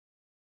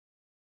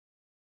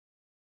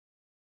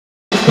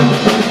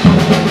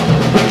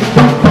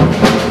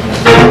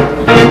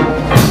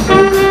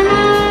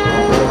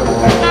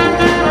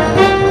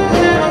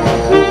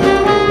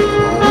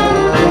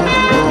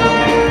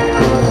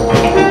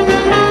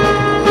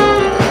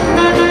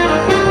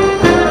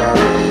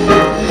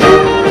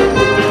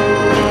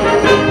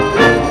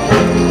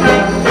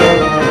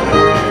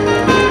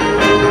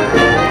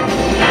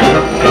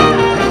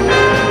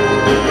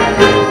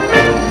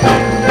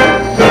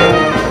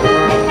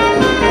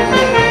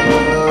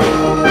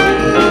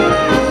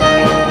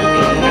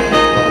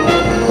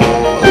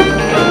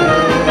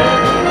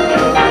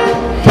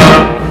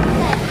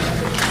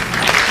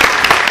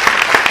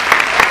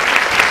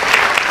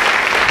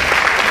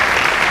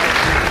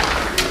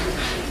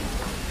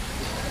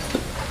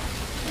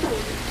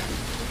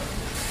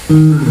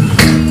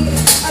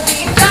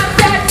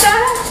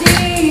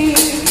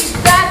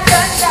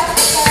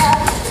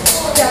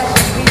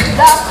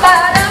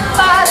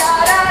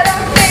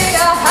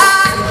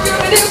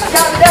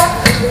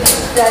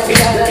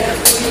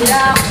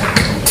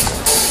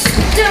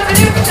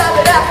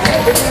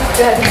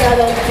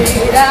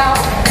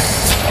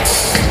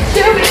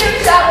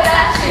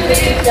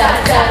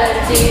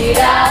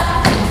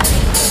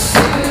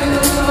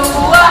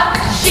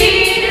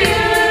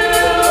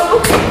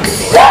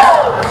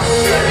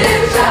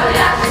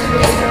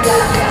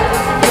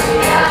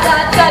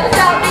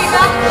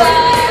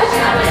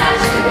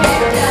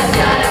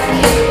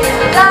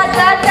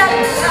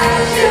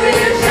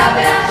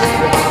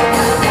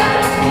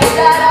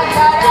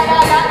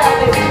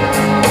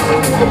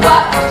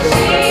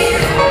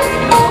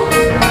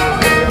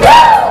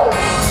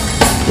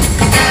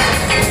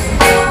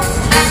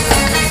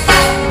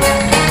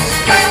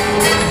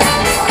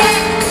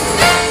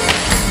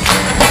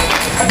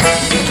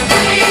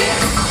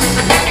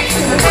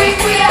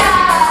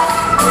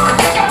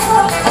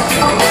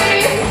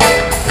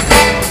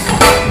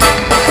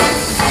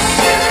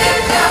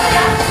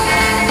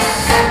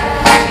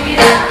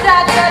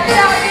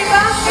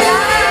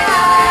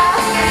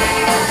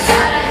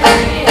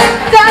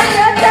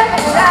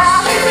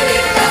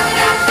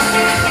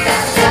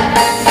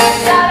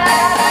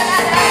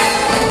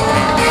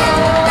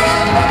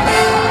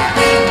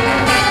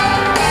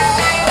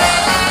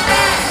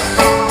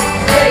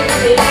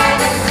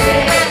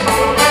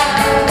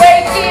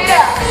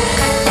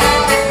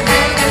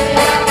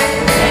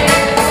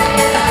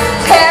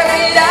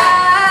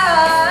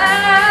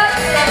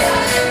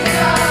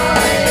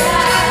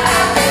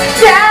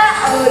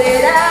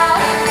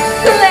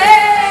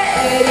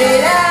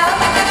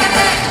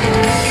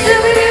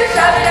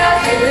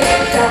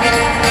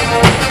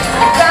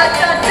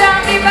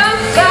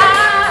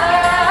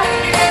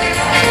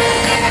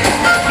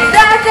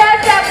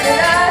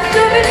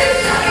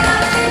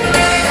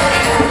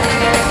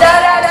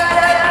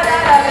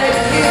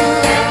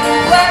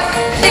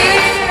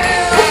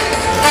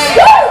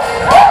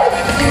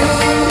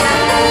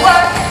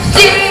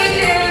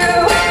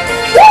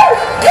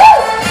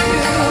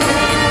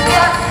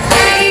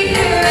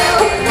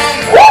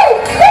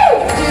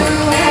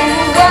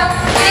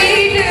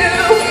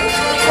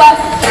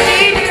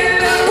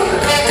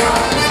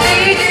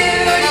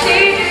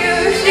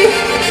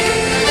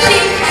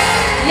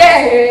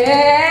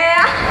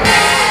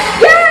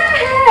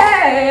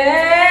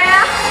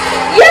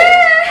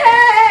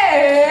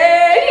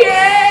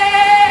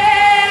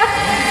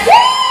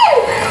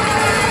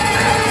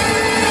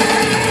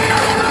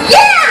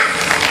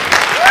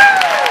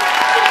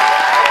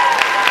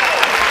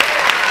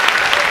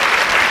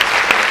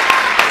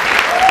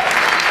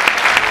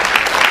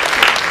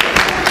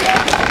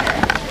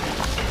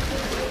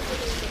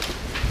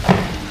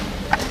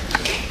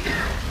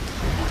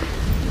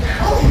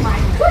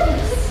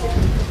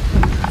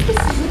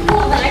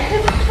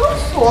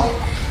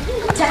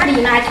Daddy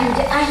and I can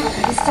get out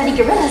to study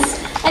gorillas.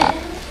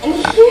 And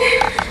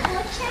here,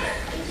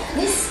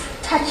 this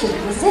touching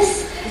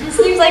this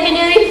seems like a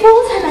nearly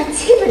full-time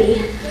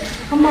activity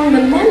among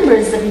the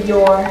members of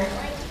your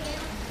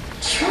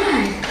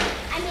tribe.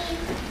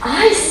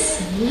 I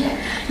see.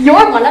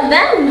 You're one of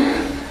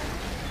them.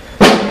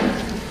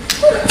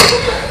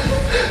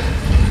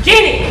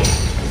 Jeannie!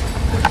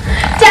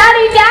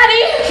 Daddy!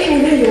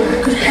 Jeannie, there you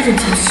are. Good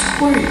heavens, I'm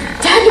sorry.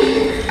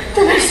 Daddy,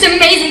 the most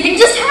amazing thing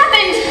just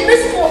happened.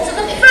 This falls to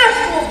the first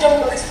rule of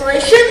jungle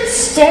exploration.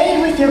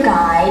 Stay with your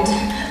guide,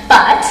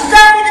 but...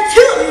 Sadly, the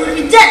two of you would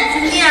be dead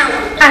within the hour.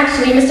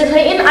 Actually, Mr.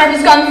 Clayton, I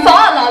was gone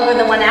far longer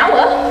than 1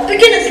 hour.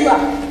 Beginner's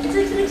luck. It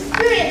takes an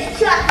experienced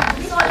tracker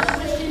besides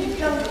the in the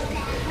jungle.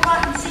 From what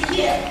I can see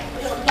here,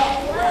 we are not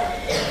away.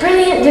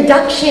 Brilliant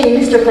deduction,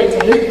 Mr.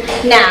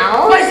 Clayton.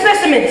 Now... My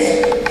specimens!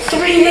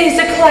 3 days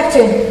of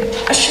collecting.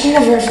 I should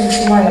never have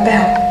been lying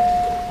about.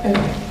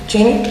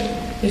 Jeannie,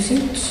 you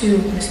seem to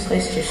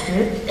misplace your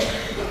spirit.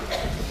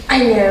 I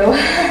know.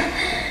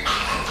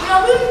 We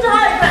are moving to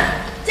higher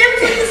ground.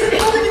 Everything this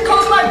is only been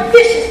caused by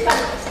vicious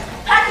fellows.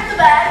 Packing the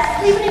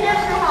bags, leaving it there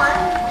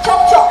behind.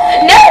 Chop chop.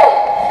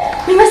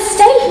 No! We must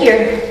stay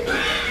here.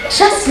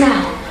 Just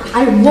now,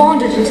 I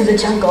wandered into the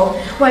jungle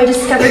where I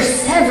discovered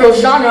several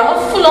genera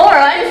of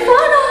flora and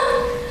fauna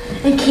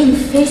and came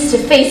face to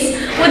face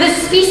with a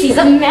species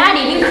of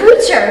man-eating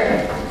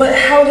creature. But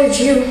how did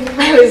you...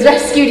 I was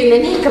rescued in the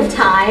nick of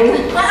time.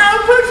 By our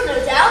approach,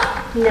 no doubt.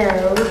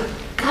 No,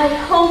 by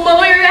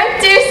Homo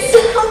erectus.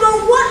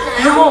 Homo what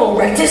now? Homo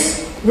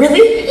erectus?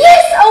 Really?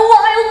 Yes, a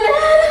wild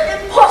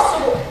man.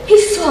 Impossible.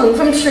 He swung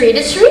from tree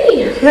to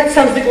tree. That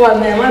sounds like a wild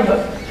man in my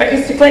book. Right,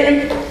 Mr.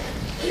 Clayton?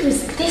 He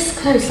was this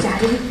close,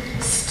 Daddy,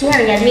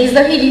 staring at me as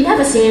though he'd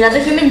never seen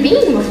another human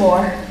being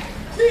before.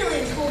 Clearly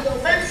it's called no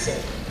fantasy.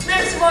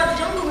 Man survived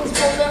the jungle was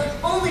colder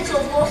only to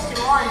have lost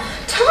your mind.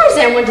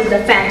 Tarzan wanted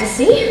the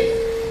fantasy.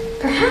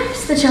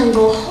 Perhaps the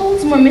jungle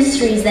holds more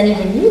mysteries than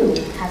even you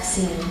have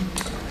seen.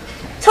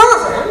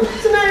 Tarzan?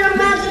 So now you're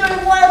imagining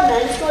a wild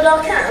man destroyed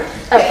our camp?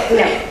 Oh,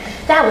 no.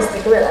 That was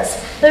the gorillas,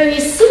 though you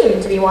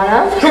seem to be one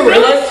of.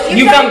 Gorillas?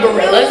 You found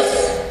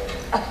gorillas?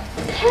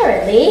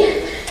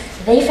 Apparently,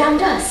 they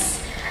found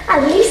us.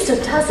 At least a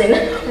dozen,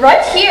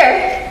 right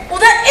here. Well,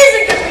 that is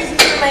a good reason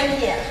to remain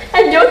here.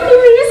 And your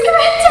theory is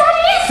correct,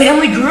 Daddy?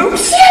 Family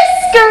groups? Yes,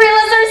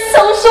 gorillas are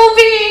social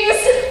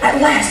beings.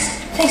 At last,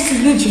 thanks to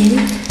you,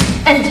 Jamie.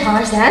 And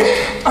Tarzan?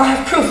 I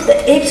have proof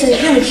that apes and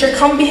humans share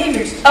common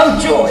behaviors. Oh,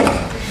 joy.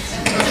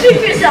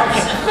 Speak for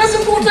yourselves. Professor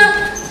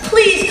Porter,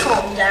 please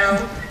calm down.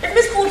 If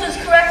Miss Porter is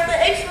correct, the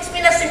apes must be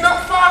nesting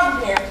not far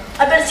from here.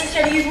 I better teach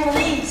you how to use one of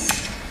these.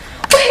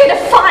 We're here to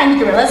find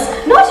gorillas,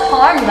 not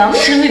harm them.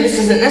 Surely this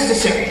isn't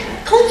necessary.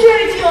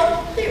 Contrary to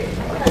your theory,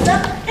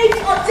 Professor, apes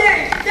are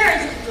very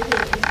different from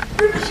humans.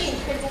 Brute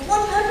machines made for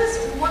one purpose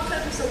and one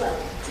purpose alone,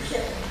 to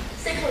kill.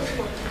 Stay close to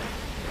one.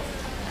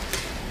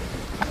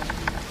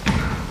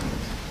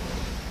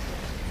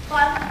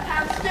 500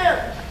 pounds stone.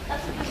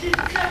 That's what you do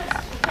to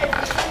surface. We pay for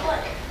the same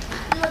way.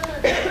 We let the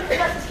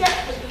professors get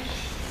the beast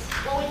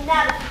while we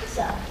navigate the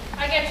cell.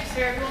 I get you,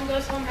 sir. Everyone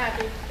goes home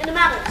happy. In a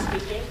manner of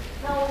speaking,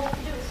 now all we have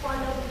to do is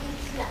find out the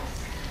beast's nest.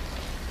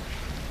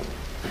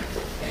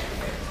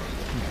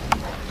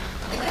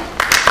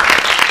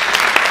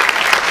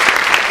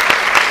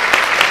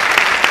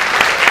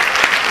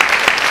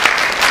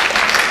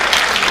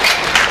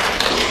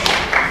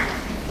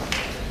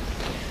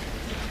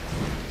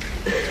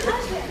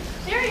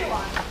 There you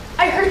are.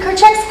 I heard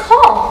Kerchak's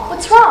call.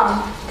 What's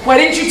wrong? Why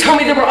didn't you tell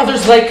me there were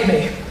others like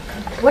me?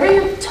 What are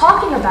you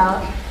talking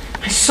about?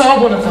 I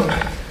saw one of them.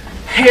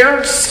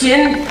 Hair,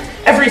 skin,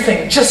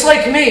 everything, just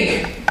like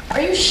me.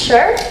 Are you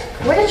sure?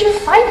 Where did you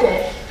find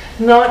it?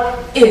 Not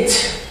it.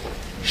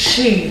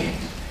 She.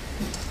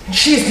 And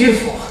she's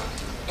beautiful.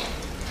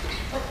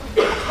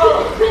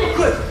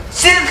 Good.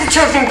 See that the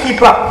children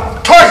keep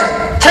up.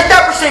 Tarzan, take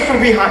that mistake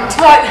from behind.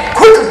 But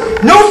Quickly,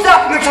 no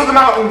stopping until the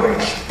mountain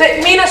bridge. they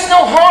mean us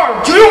no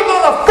harm. You don't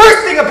know the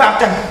first thing about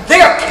them.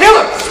 They are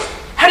killers.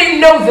 How do you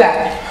know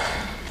that?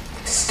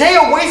 Stay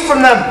away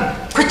from them.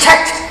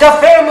 Protect the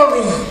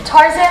family.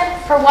 Tarzan,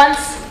 for once,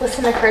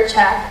 listen to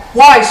Kerchak.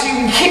 Why? So you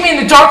can keep me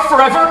in the dark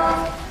forever?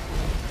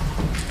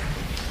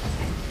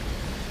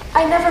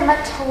 I never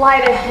meant to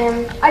lie to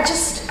him. I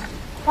just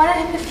wanted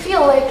him to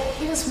feel like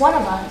he was one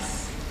of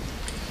us.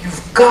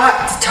 You've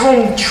got to tell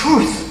him the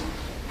truth.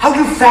 How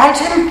you found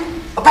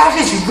him? About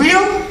his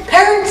real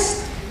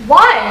parents?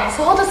 Why?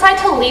 So he'll decide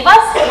to leave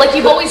us like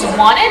you've always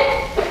wanted?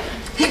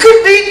 He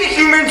could lead the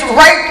humans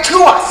right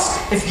to us.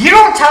 If you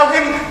don't tell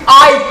him,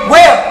 I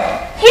will.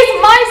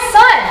 He's my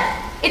son.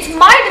 It's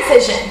my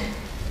decision.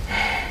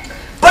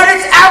 But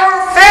it's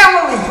our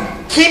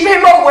family. Keep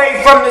him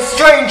away from the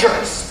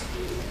strangers.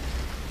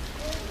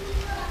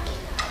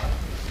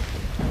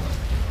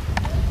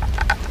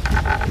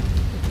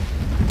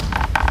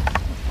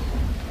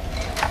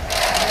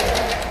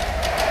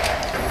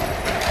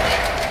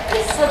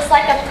 This looks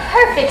like a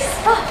perfect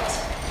spot.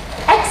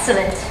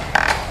 Excellent.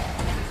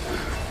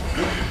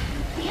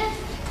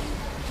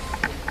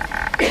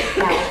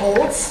 Now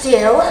hold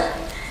still.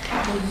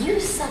 The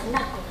use of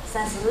knuckles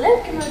as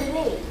locomotive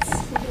aids.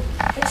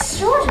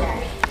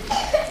 Extraordinary.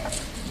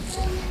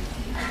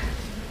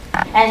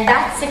 And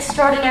that's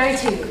extraordinary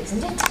too,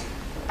 isn't it?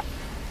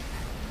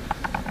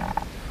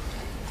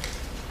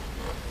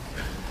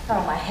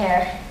 Oh, my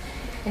hair.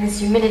 In its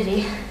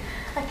humidity,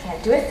 I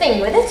can't do a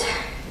thing with it.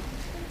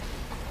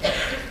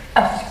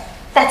 Oh,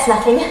 that's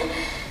nothing.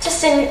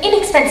 Just an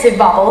inexpensive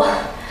bauble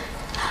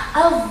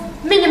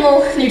of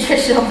minimal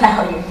nutritional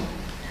value.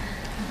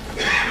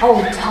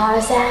 Oh,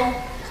 Tarzan,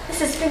 this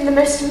has been the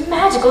most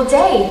magical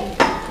day.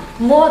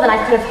 More than I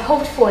could have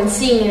hoped for in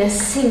seeing in a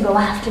single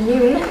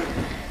afternoon.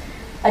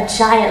 A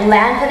giant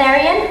land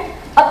planarian,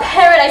 a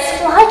paradise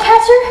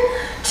flycatcher,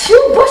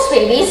 2 bush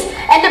babies,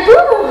 and a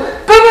boo-boo.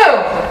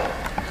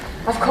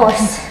 Boo-boo! Of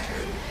course,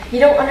 you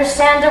don't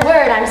understand a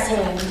word I'm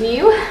saying, do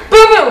you?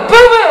 Boo-boo!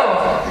 Boo-boo!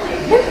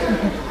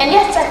 And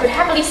yet I could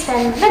happily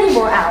spend many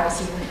more hours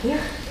here with you.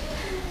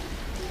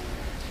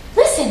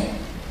 Listen,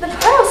 the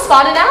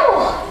pearl-spotted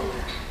owl.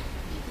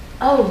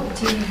 Oh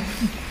dear.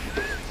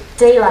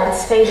 Daylight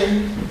is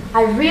fading.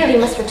 I really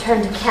must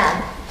return to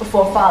camp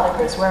before Father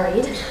grows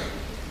worried.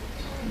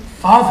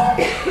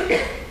 Father?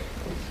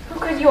 Who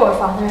could your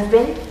father have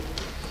been?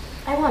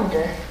 I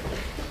wonder.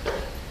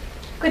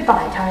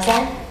 Goodbye,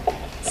 Tarzan.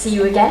 See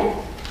you again?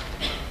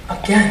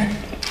 Again?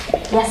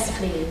 Yes,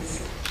 please.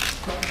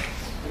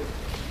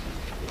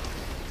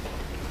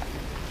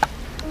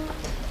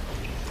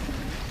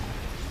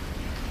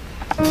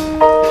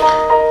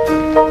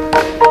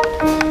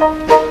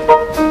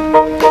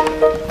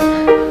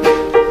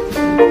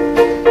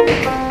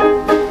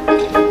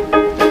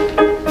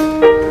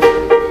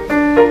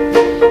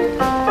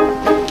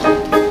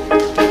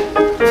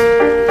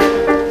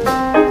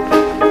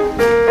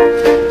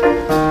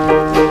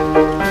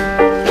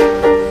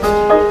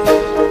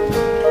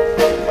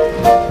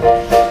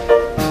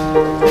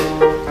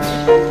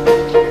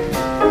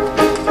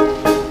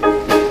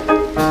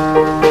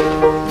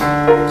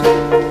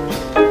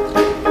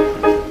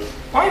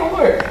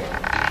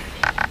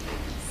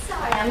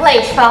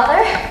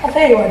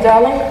 There you are,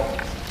 darling.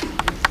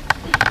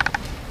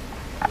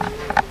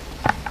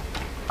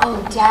 Oh,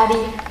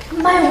 Daddy,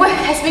 my work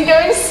has been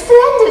going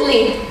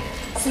splendidly.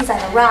 Since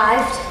I've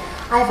arrived,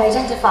 I've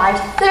identified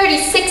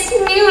 36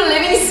 new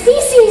living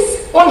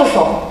species.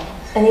 Wonderful.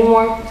 Any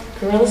more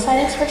gorilla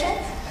sightings,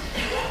 perchance?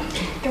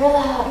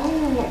 Gorilla,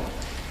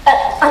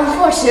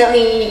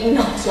 unfortunately,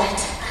 not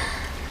yet.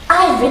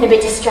 I've been a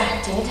bit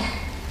distracted.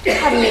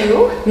 Have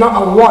you?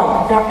 Not a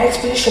one. And our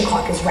expedition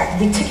clock is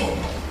rapidly ticking.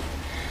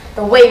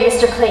 The way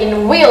Mr.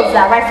 Clayton wields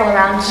that rifle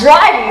around,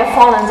 driving the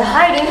fauna into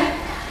hiding,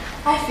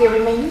 I fear we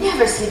may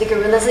never see the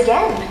gorillas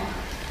again.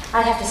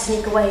 I'd have to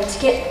sneak away to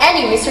get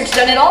any research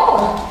done at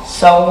all.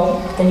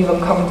 So, then you've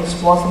uncovered this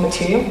wealth of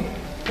material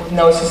with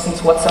no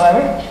assistance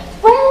whatsoever?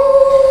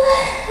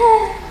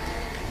 Well...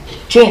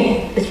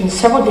 Janie, it's been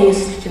several days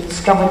since you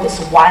discovered this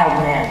wild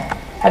man.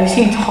 Have you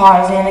seen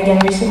Tarzan again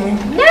recently?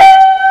 No!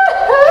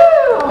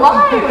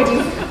 Why would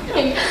you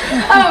think?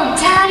 Oh,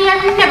 Daddy,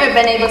 I've never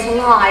been able to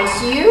lie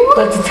to you.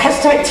 But it's a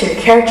testament to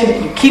your character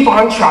that you keep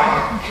on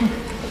trying.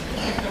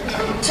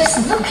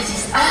 Just look at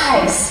his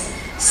eyes.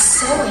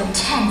 So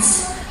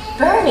intense.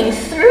 Burning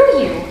through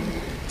you.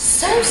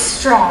 So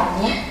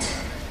strong, yet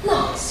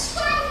lost.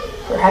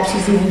 Perhaps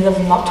he's in need of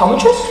an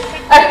optometrist?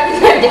 No,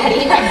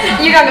 Daddy.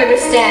 You don't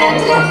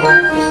understand.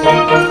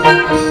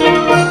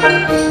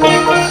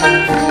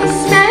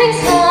 Smelling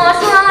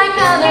stars like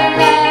other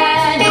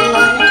men.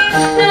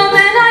 No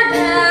man I've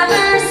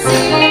ever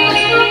seen.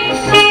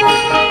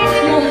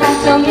 You'll have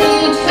to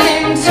meet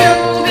him to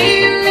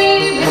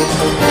believe it.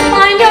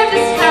 I know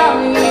just how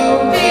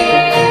you'll be.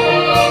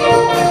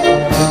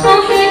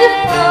 Oh, he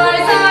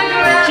defies our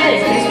gravity. Jane,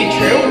 can this be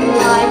true?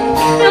 Like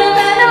no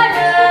man I've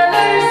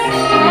ever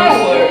seen. My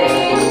word.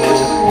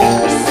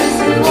 This is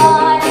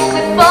why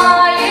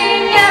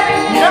defying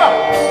everything. No!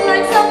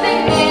 Like something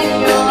in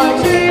your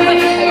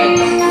dream.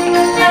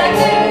 And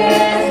this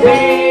is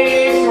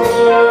true.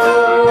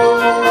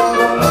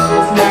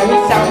 This Mary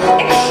sounds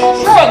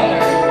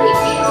extraordinary.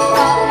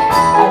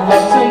 I'd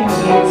love to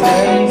meet him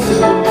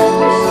too.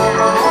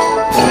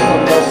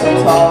 I'd love to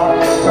talk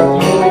with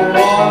you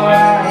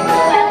alright.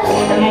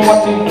 And what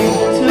do you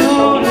two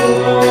do?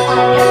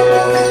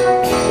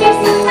 You're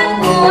sometimes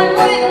born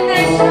with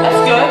this.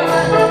 That's good.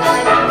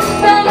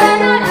 No man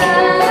I've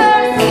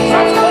ever seen.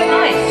 Sounds quite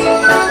nice. This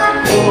is a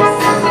world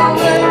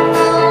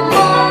of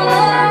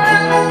around.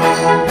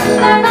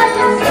 They're not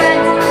just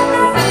friends to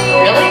see.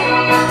 Really?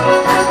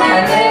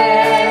 And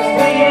this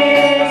is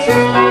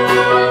true.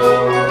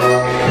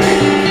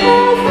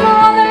 Oh,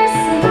 Father,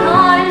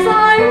 sometimes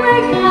I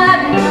wake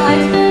at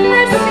night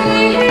and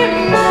see him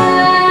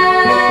there.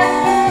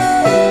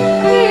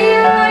 He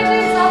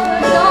lightens up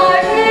the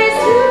darkness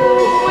to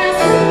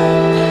whisper.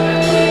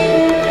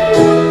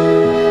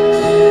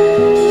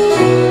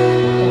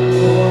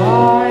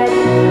 I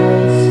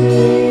can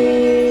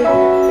see,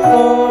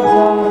 oh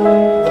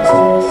darling, just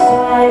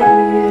beside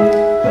you.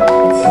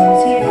 It seems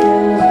he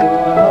fills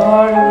your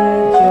heart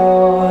with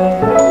joy.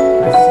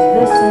 I see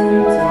the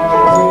symptoms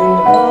in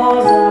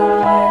those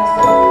eyes.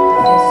 I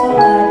feel so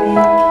happy,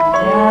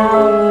 proud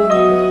of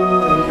you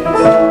inside.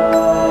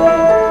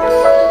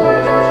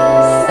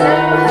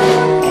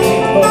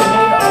 Keep holding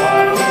on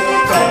to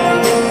strength.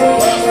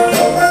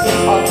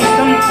 I'll keep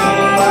them to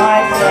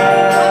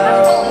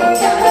myself.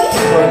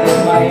 Forget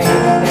my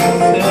instincts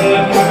to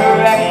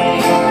correct me.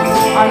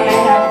 I may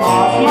have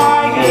lost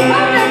my girl.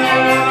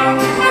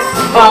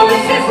 Oh,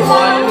 this is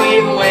what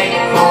we've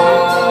waited for.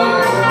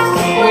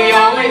 We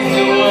always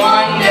knew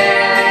one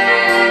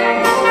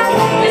day.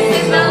 This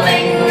is the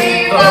link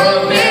we've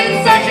all been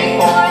searching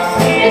for.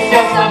 It's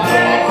just a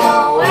breath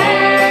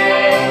away.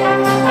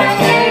 And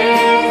this is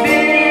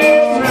true.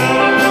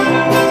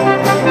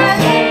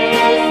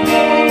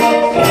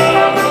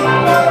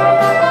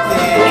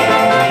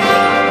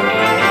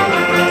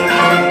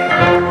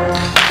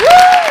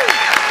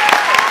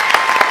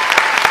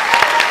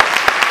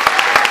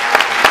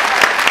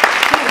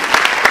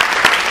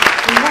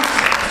 And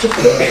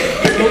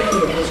this is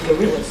located those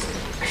gorillas.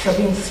 I shall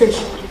be in search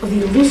of the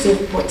elusive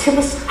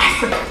Mortillus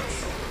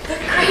africans. The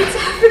great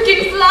African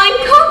flying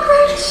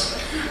cockroach!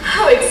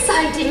 How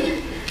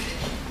exciting!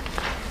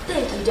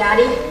 Thank you,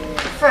 Daddy,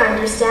 for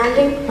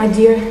understanding. My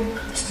dear,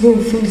 this new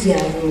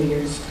enthusiasm of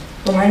yours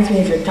reminds me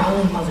of your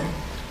darling mother.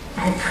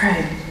 I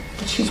pray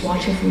that she's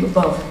watching from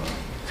above,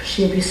 for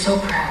she would be so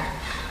proud.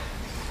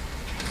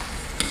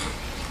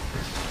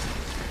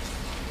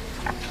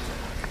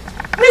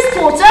 Miss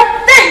Porter,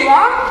 there you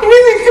are. It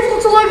isn't simple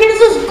to locate as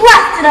those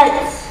blasted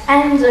eggs.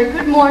 And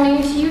good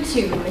morning to you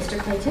too, Mr.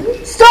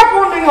 Clayton. Stop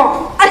wandering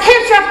off. I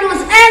can't trap you and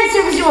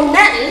serve as your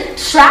nanny.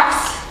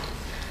 Traps?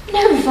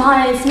 No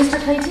violence, Mr.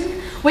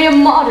 Clayton. We are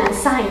modern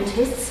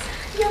scientists.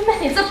 Your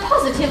methods are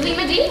positively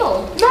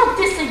medieval. Not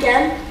this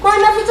again. My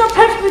methods are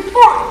perfectly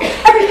fine.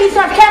 Every beast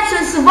I've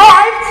captured has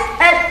survived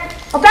at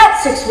about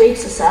 6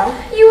 weeks or so.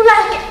 You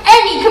lack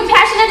any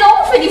compassion at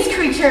all for these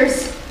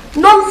creatures.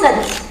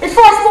 Nonsense. If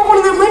I spot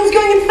one of their limbs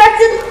going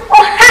infected,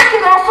 I'll hack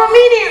it off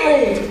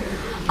immediately.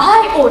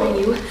 I order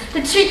you to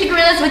treat the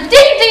gorillas with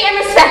dignity and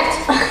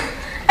respect.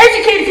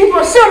 Educated people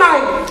are so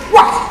naive.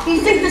 What?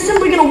 You think they're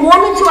simply going to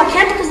wander into our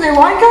camp because they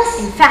like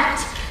us? In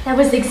fact, That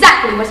was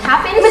exactly what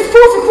happened. Miss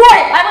Porter,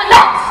 quiet! I will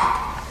not!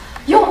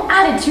 Your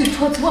attitude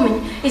towards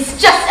women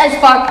is just as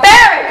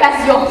barbaric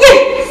as your...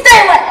 You! Stay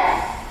away!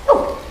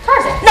 Oh,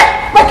 Tarzan. No!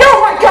 Let go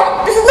of my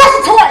gun! This is not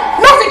a toy!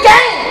 Not a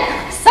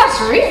game! Such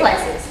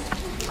reflexes.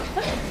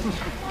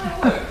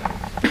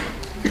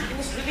 Can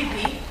this really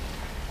be?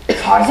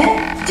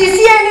 Tarzan? Do you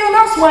see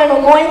anyone else wearing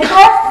a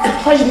loincloth? It's a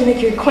pleasure to make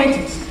your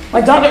acquaintance.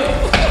 My daughter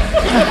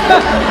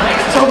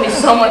told me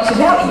so much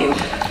about you.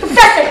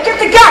 Professor, get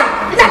the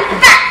gun! Not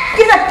back!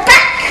 Give it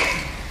back!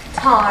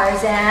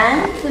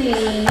 Tarzan,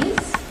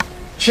 please.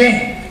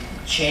 Jane.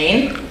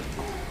 Jane?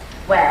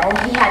 Well,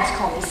 he had to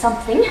call me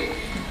something.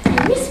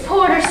 And Miss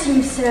Porter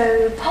seems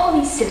so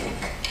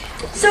polysyllabic.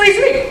 So he's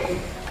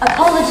real.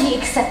 Apology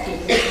accepted,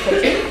 Mr.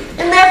 Clayton.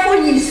 And therefore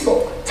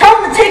useful. Tell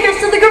him to take us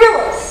to the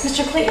gorillas.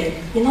 Mr. Clayton,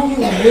 you know you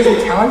have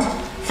amazing talent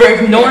for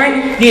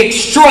ignoring the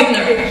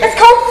extraordinary. It's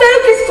called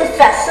focus,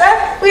 Professor.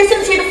 We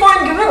sent you to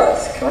find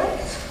gorillas, correct?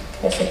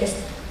 Yes, I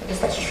guess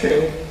that's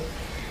true.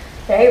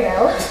 Very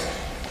well.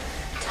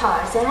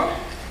 Tarzan,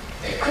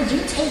 could you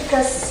take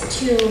us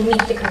to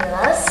meet the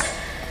gorillas?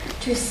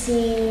 To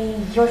see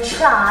your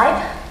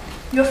tribe?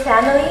 Your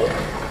family?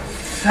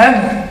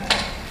 Family?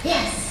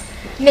 Yes.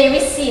 May we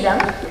see them?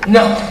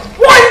 No.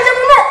 Why did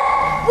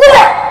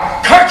What?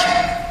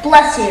 Tarzan!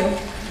 Bless you.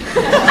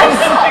 I'm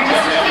sorry,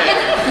 Mr. Clayton,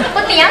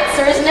 but the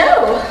answer is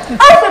no.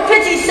 Oh, for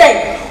pity's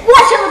sake,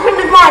 what shall the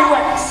primitive mind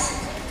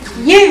works?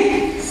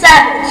 You,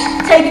 savage,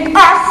 take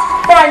us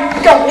for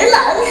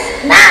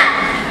gorillas? Now!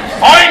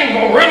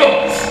 I'm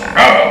gorillas!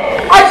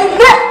 I do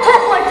not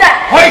talk like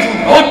that! I do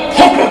not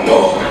talk like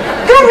that!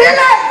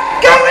 Gorillas!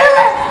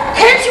 Gorillas!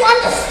 Can't you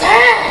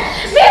understand?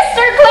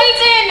 Mr.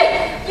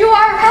 Clayton, you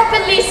are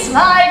rapidly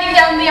sliding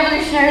down the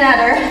evolutionary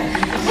ladder.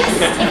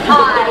 If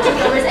I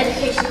take over his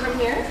education from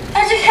here.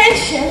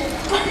 Education?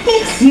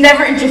 Please.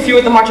 Never interfere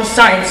with the march of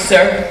science,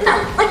 sir. No,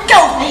 let go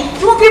of me.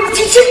 You won't be able to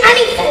teach him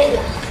anything.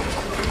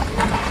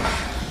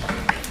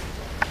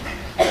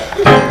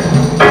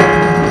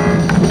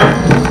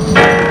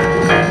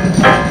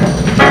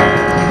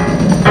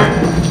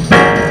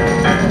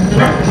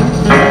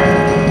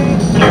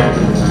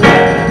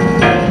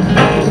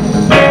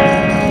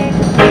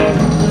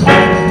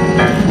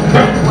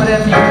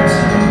 Whatever you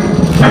do,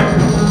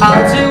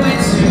 I'll do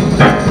it too.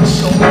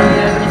 Show me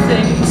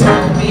everything,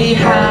 tell me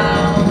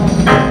how.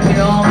 It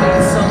all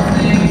means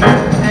something,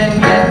 and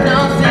yet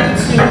nothing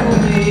to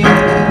me.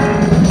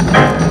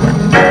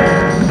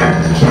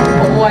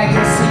 Oh, I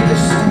can see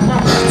there's so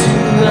much to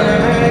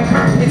learn.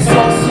 It's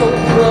all so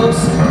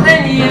close,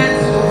 and yet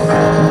so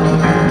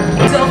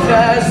far. Self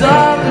as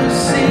others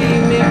see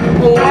me.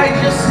 Oh, I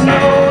just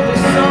know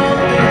there's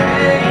something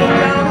big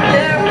out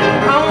there.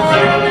 I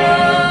wanna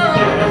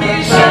know, can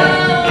you show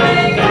me?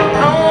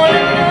 I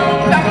wanna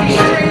know about these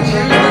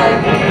strangers like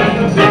me.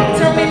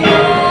 Tell me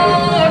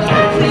more,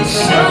 please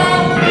show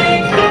me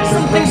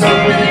something so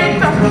familiar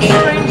about these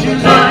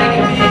strangers like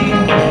me.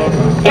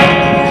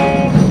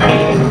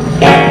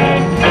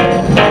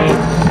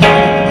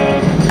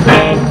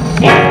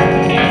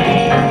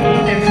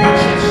 Every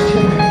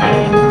gesture,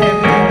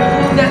 every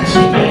move that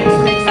she makes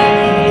me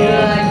feel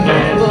like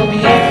never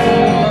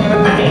before.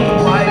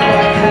 Why do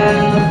I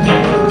have the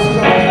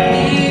strong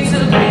need to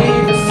be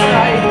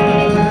beside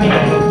her?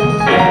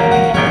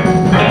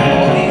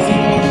 All these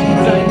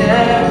emotions I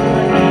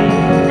never knew.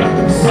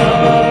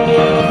 Some of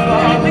them were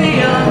far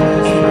beyond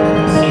this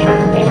place,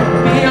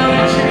 beyond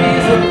the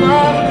trees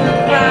above the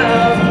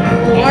clouds.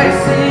 Oh, I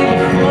see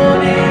before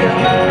me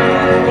a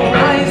new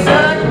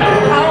horizon.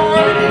 I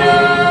wanna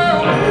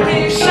know, can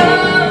you show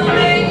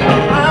me?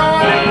 I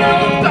wanna know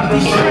about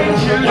these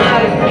strangers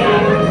like me.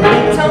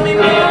 Tell me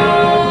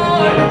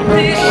more,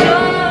 please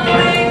show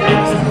me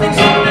something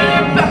so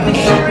familiar about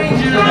these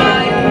strangers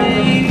like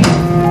me.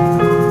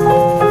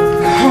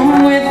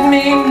 Come with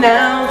me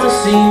now to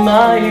see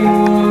my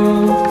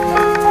world,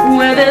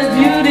 where there's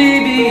beauty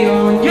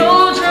beyond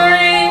your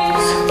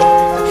dreams.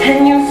 Can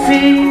you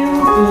feel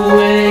the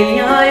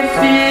way I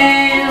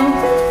feel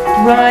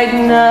right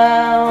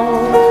now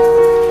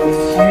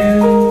with you?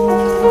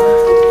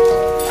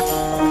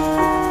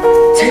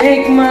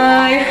 Take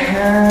my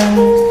hand,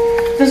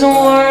 there's a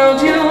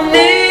world you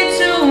need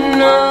to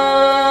know.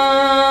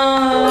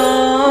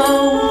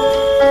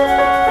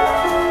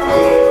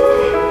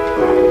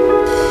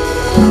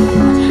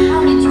 How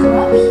did you grow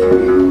up here?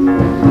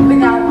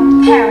 Without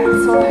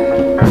parents or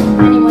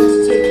anyone to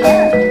take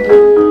care of you?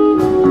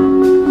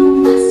 You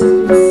must have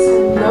been so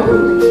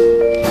lonely.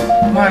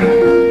 My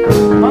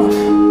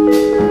mother.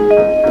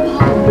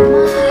 Oh my,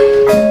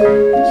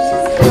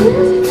 she's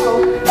beautiful.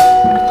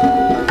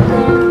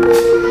 Then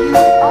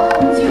you all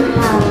do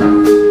have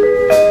friends.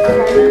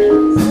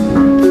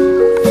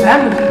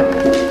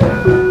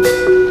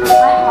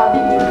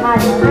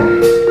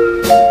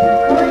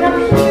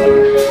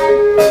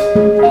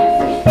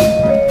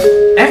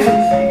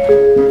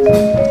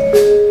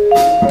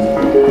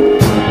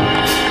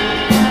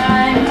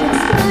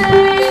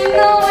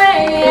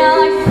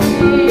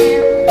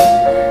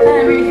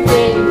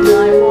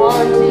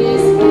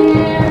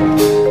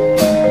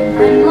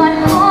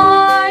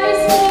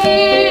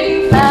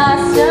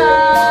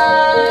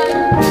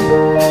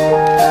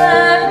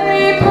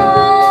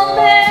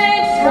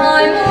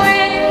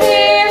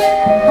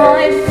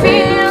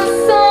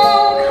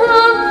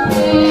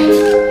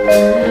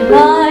 but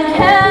I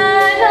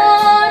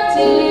cannot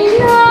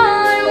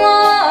deny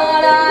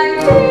what I'm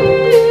feeling.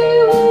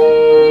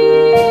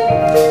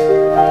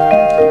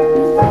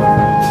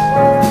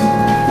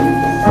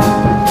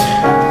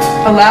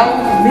 Allow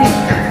me.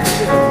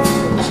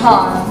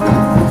 Charm.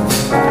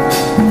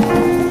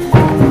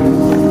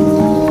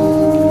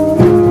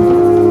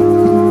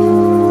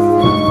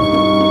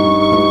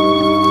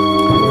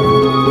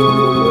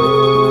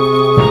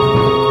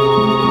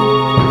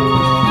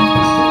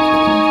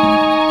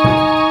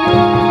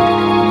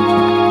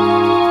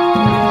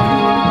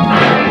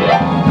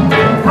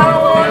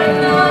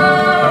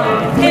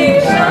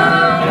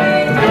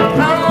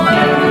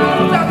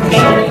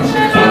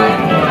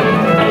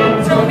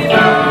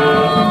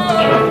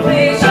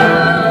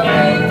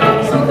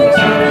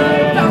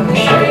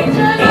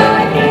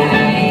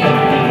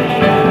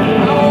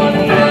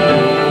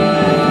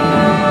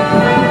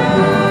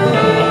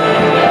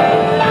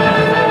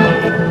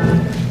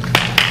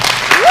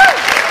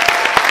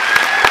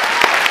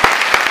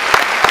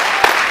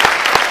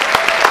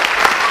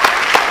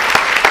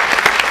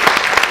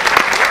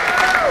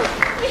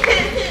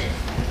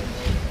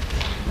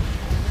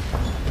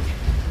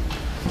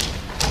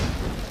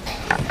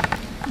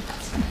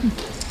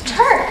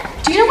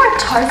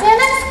 Tarzan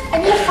is? I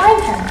need to find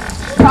him.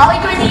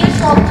 Probably doing the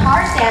usual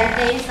Tarzan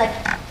things like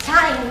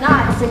tying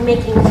knots and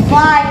making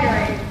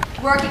fire and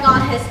working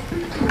on his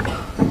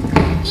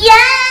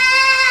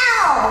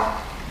Yow!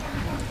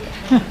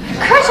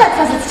 Kerchak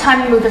says it's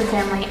time to move the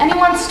family, and he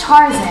wants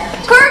Tarzan.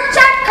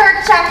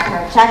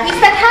 Kerchak. We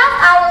spent half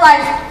our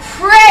lives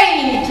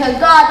praying to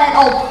God that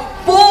old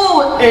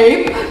bull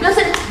ape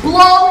doesn't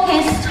blow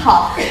his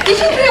top. Did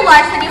you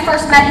realize when you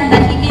first met him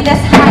that he'd be this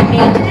high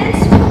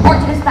maintenance? Or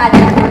did his bad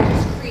temper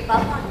just creep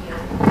up on you?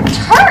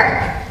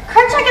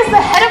 Kerchak is the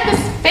head of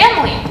this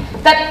family.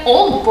 That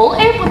old bull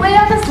ape would lay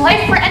down his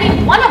life for any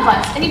one of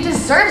us, and he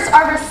deserves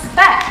our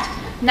respect.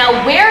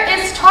 Now, where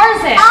is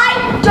Tarzan? I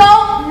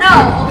don't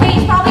know. Okay,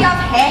 he's probably off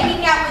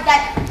hanging out with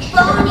that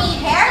bony,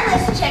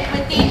 hairless chick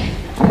with the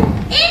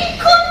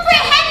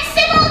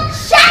incomprehensible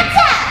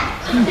chatter.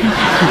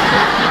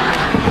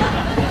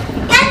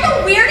 And the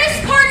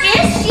weirdest part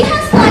is she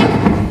has like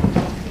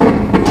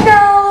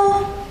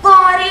no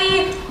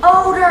body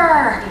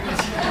odor.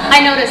 I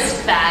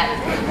noticed that.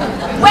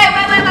 Wait.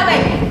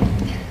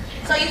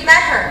 So you've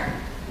met her.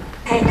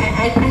 And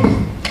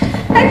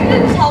you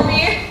didn't tell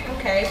me.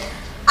 Okay.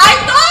 I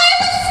thought it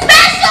was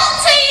special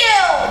to you!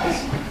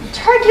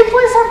 Turk, you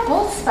boys are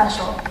both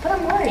special, but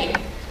I'm worried.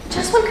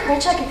 Just when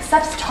Kerchak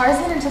accepts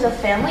Tarzan into the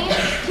family,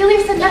 he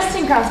leaves the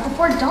nesting grounds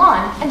before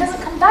dawn and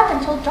doesn't come back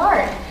until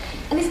dark.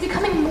 And he's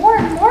becoming more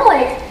and more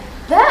like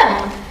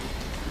them.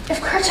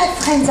 If Kerchak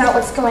finds out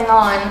what's going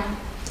on.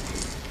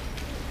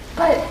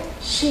 But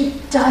she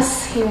does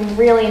seem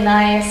really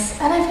nice,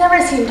 and I've never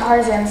seen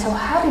Tarzan so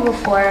happy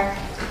before.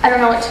 I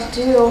don't know what to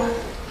do.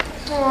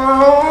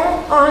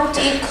 Oh,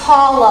 Auntie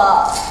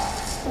Kala.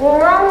 You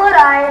know what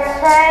I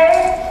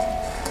say?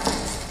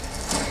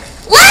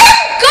 Let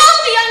him go,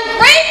 the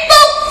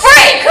ungrateful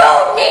freak! Who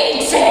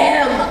needs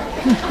him?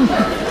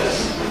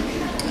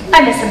 I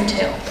miss him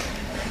too.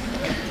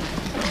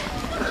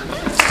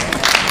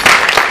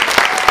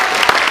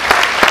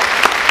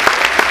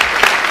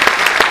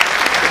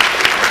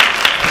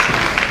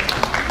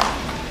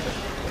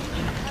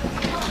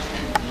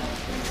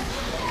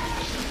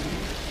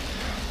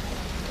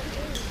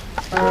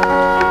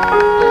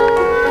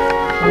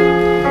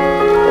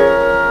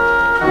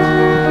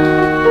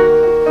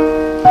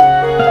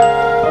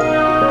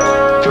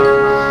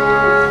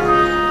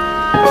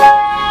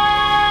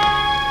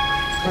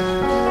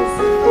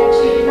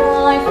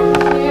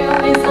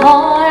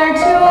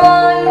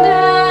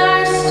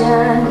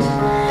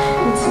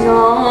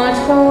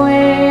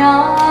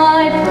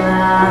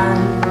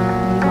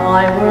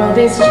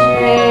 Is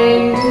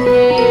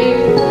changing.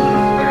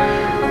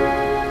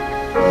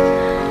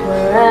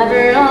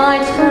 Wherever I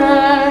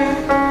turn,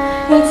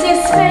 it's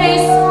his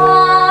face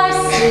I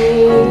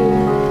see,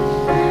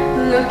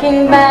 looking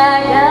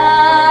back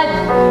at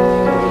me,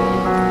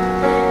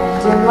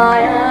 and in my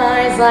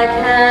eyes I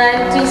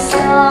can't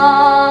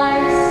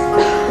disguise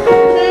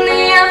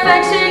the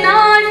affection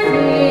I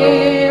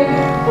feel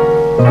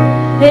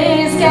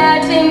is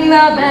getting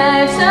the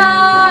better.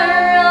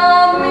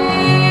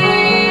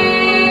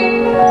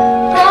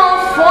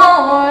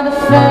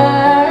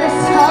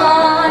 First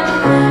time,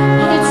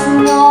 it's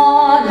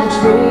not a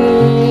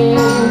dream.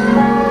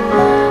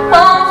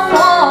 Oh,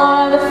 for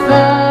the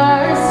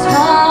first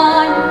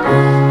time,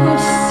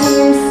 it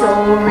seems so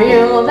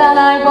real that I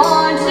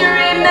want to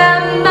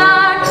remember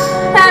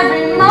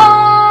every moment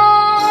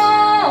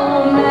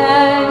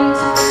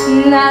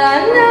that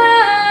I'm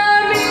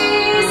there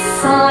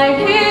beside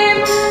him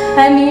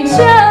and each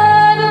other.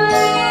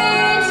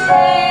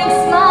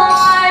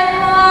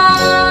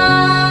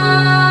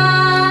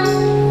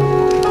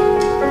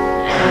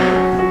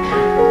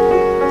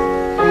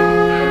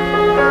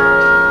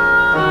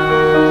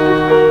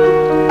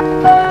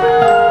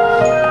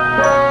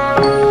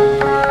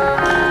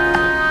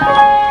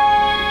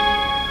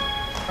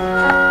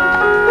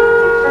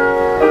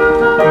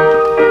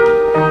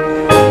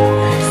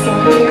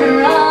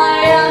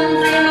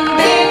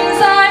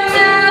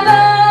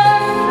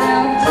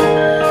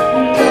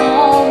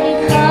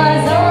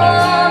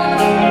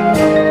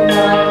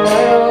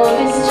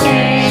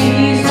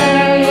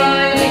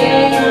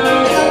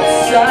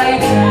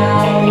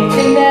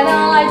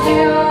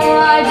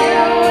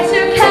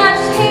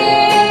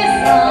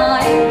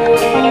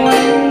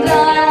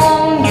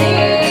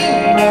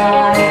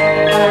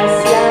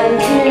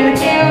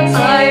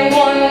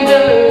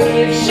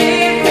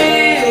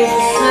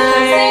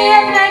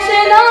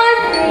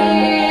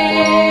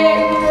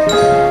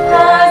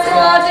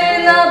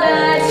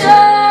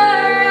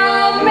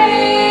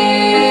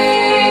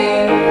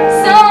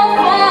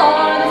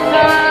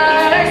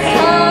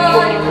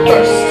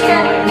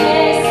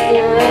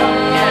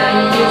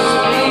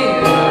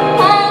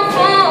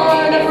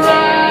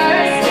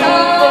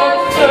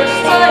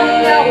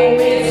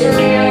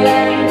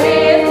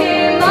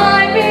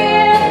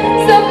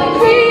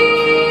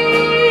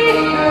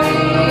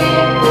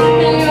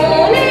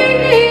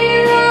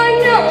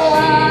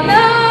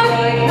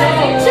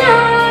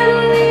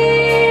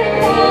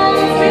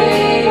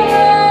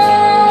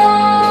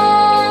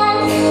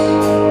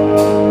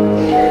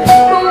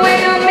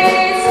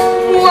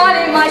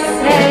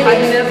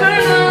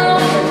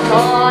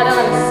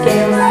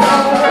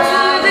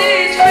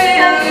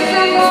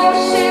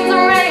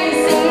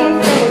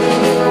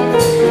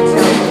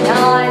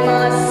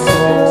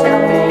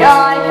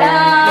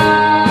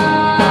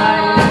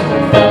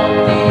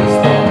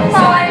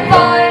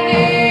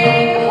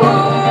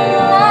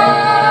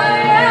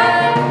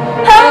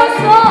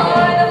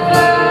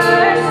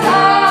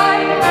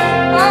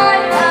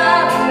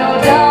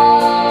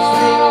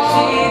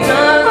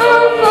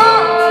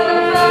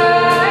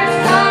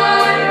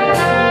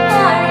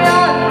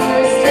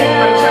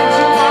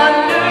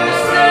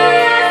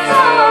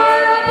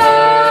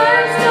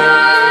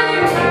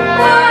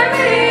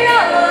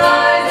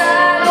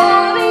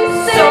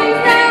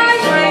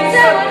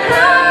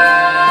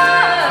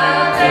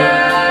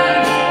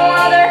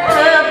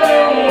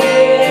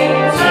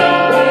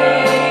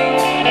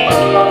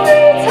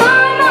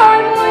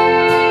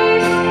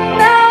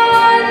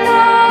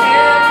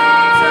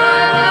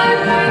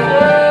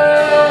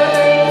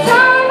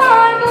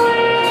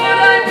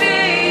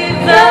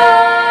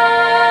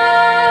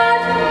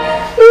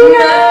 Oh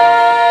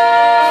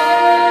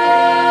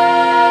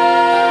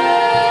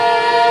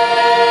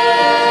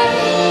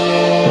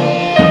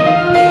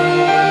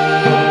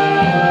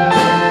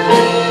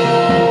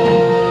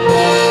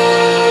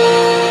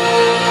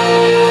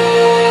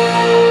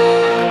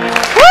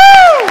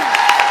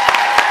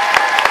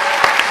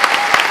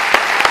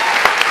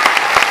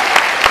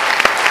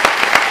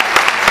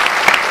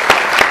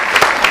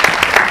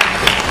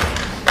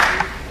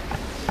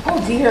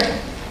dear.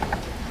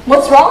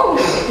 What's wrong?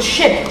 The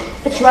ship.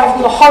 It's arrived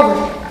from the harbor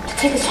to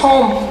take us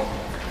home.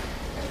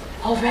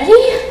 Already?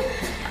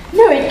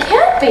 No, it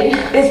can't be.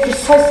 It is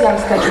precisely on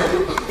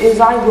schedule. It is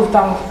I who have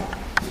found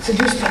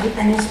seduced by the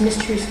endless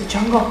mysteries of the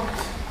jungle.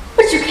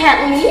 But you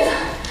can't leave.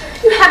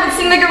 You haven't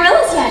seen the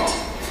gorillas yet.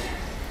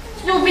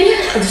 You'll be...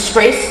 A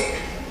disgrace?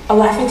 A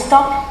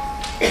laughingstock?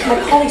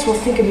 My colleagues will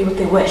think of me what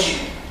they wish.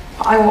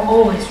 But I will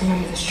always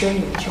remember this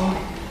journey with joy.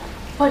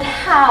 But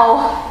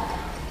how?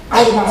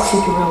 I did not see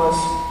gorillas.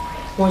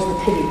 More's the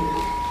pity.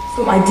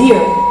 But my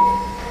dear,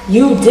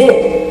 you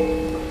did.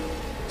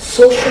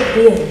 Social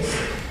beings.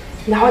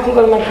 Now I can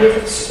go to my grave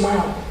with a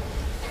smile,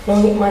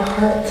 knowing in my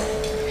heart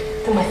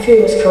that my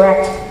theory was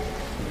correct.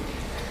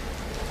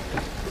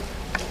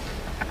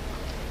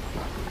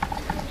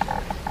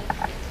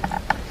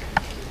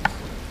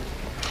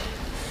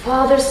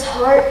 Father's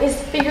heart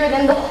is bigger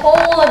than the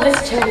whole of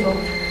this jungle.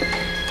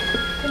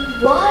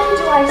 Then why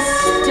do I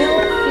still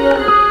feel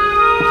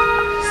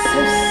so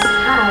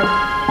sad?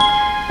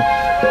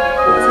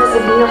 It's as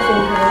if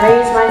nothing can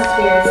raise my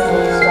spirits in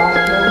this dark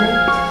moment.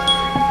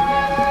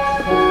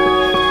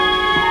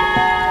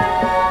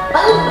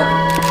 Oh,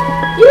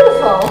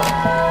 beautiful!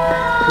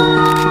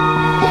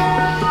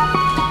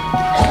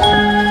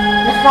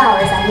 The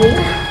flowers, I mean.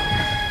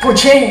 For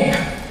Jane!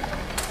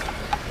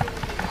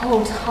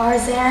 Oh,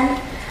 Tarzan.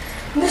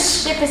 The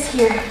ship is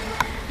here.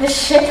 The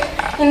ship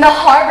in the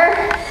harbor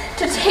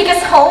to take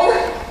us home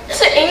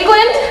to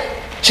England?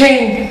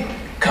 Jane,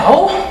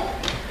 go?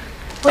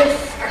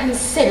 With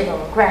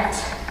considerable regret.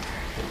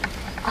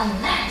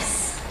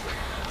 Unless,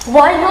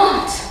 why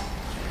not?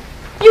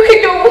 You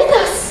could go with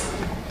us.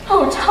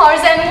 Oh,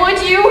 Tarzan,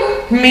 would you?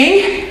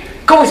 Me?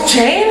 Go with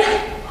Jane?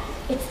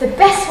 It's the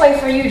best way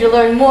for you to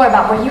learn more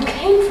about where you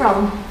came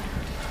from.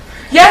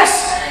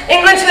 Yes!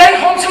 England today,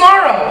 home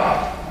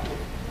tomorrow!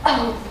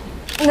 Oh,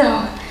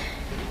 no.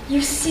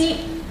 You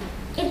see,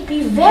 it'd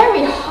be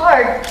very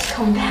hard to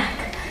come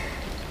back.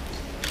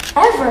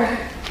 Ever.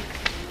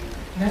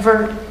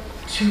 Never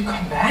to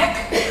come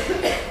back?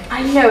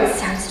 I know it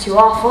sounds too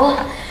awful,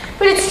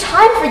 but it's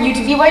time for you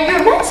to be where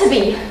you're meant to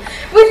be.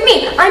 With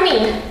me, I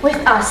mean,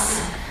 with us.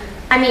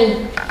 I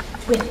mean,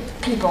 with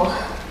people.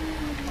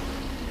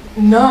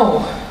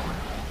 No.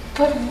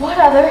 But what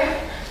other?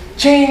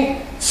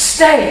 Jane,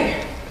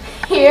 stay.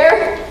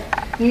 Here?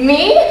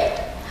 Me?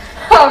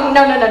 Oh,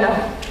 no, no, no,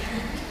 no.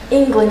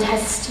 England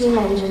has steam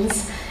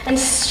engines and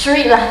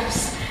street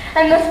lamps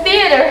and the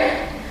theater.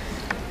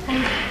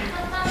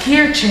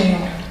 Here,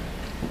 Jane,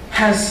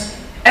 has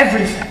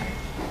everything.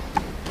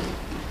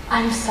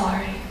 I'm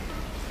sorry.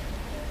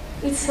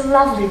 It's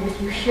lovely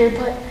with you here,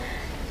 but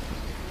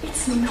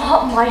it's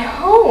not my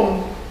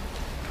home.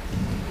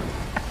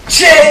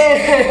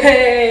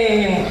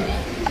 Jane!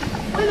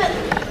 Wait a minute.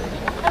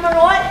 Am I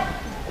right?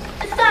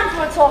 It's time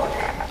for a talk.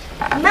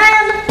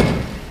 Man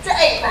to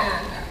ape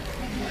man.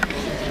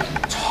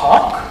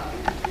 Talk?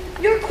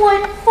 You're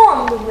quite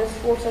fond of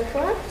this water,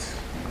 correct?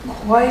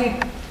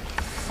 Quite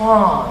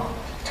fond.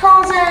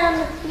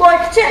 Tarzan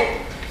like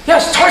Jane.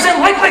 Yes, Tarzan,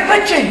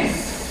 like Jane!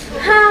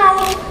 How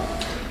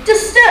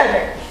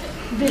disturbing,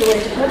 be the way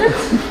to put it.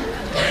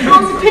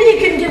 One's opinion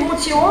can give what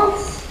she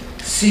wants.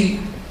 See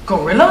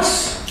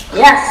gorillas?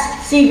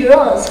 Yes, see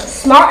gorillas.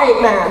 Smart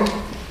ape man.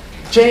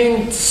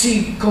 Jane,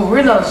 see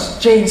gorillas.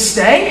 Jane,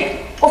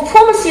 stay? I'll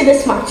promise you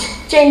this much.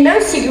 Jane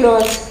knows see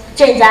gorillas.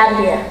 Jane's out of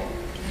here.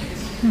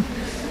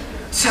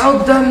 Tell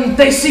them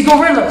they see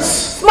gorillas.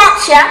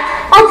 Smart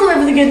chap. I'll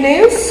deliver the good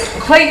news.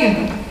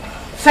 Clayton,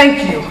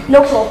 thank you.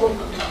 No problem.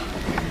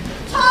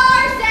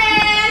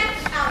 Tarzan!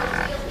 Our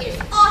deal is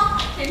off.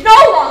 I can no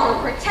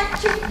longer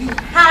protect you. You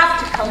have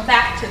to come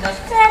back to the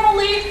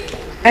family.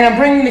 And I'm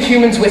bringing the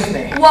humans with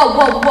me. Whoa,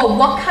 whoa, whoa.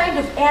 What kind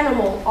of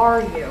animal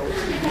are you?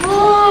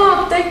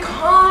 Look, they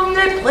come,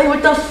 they play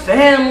with the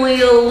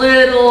family a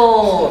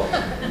little.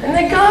 And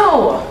they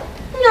go.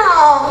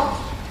 No.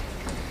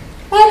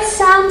 That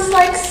sounds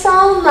like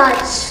so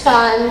much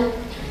fun.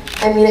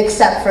 I mean,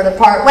 except for the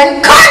part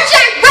when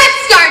Karchak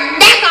rips your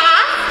neck off!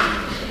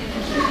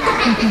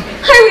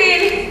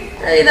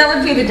 I mean, that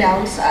would be the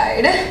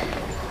downside.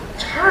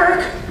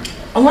 Turk,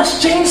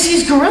 unless Jane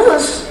sees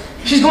gorillas,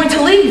 she's going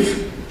to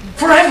leave.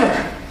 Forever.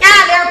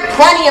 Yeah, there are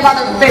plenty of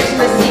other fish in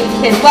the sea,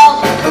 kid.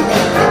 Well,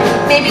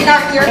 maybe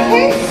not in your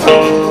case.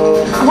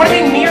 I want to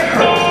be near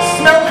her,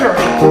 smell her,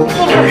 hold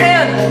her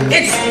hand.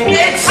 It's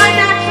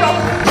unnatural.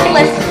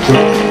 Listen.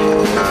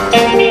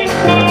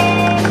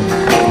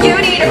 You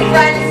need a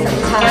friend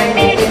sometime.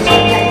 Need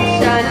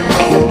attention.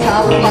 Some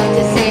tough luck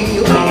to save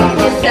you from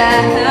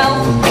yourself.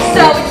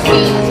 So it's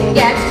me to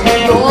get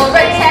your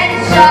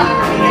attention.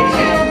 And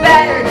you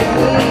better than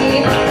me.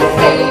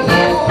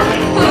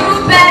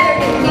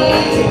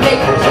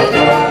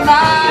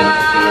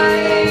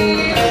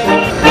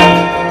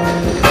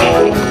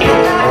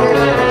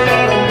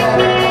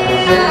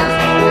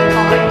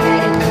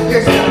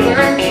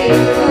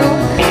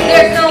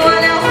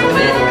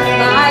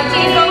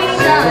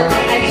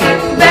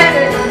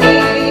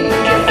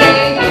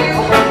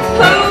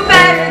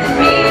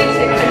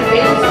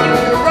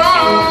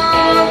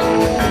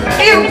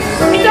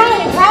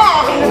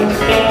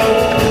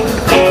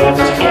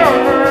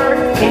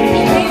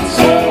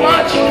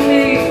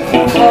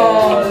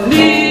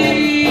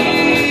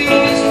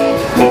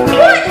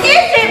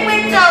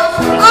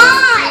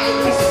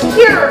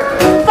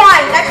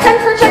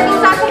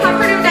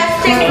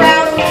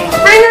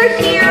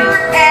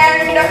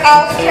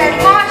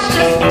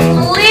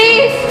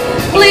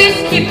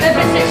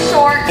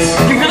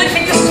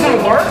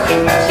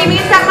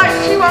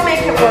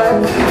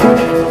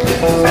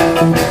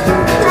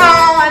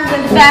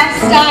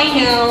 best, I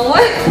know.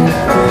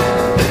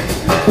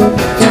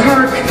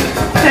 Turk,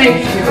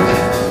 thank you.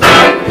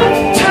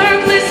 Turk,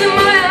 listen,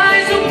 my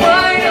eyes are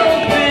wide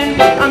open.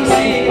 I'm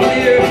seeing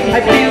clear. I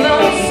feel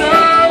I'm so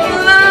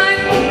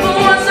alive. For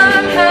once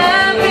I'm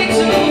happy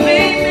to be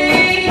me.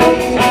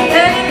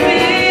 And it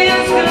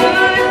feels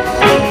good.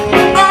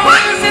 Oh,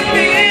 yes, it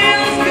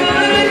feels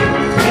good.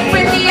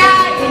 With the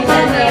eyes and the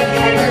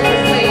tender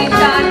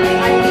persuasion,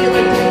 I feel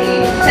a duty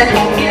to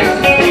help you.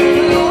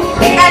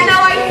 And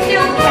though I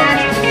still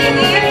can't see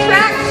the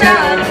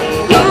attraction,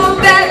 who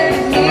better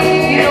than me?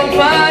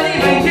 Nobody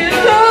but you.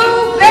 Who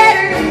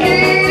better than me?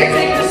 Take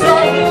this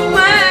all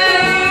away.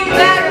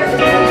 Who better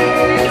than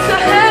me? So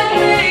help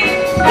me.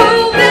 Who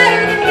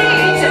better than me?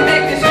 To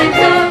make this dream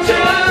come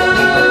true.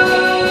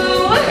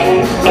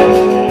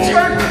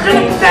 Turk,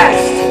 you're the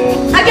best.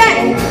 Again,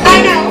 I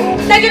know.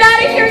 Now get out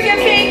of here, you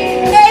pig.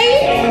 Hey?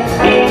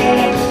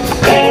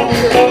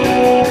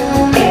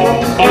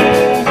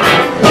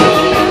 Who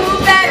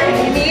better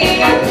than me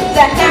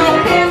to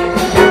help him?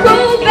 Who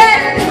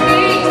better than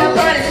me to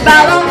put his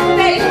spell on his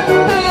face? Who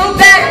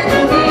better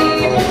than me,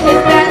 his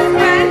best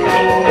friend?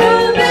 Who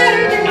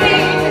better than me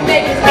to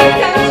make his dream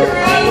come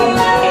true?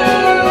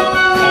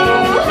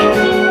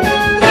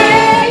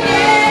 Yeah,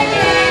 yeah,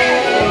 yeah,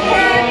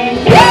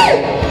 yeah.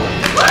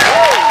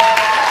 Woo!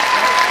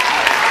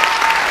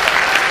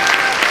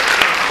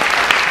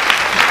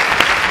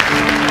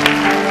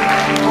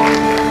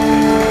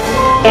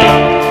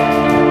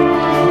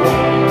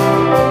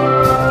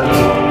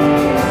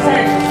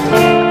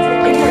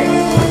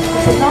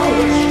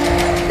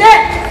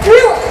 Ned,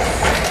 realize!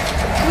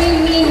 We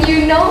mean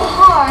you no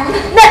harm.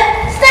 Ned,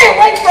 stay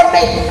away from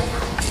me!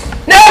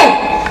 No!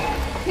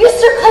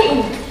 Mr.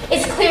 Clayton,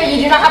 it's clear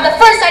you do not have the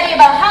first idea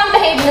about how to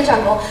behave in the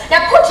jungle.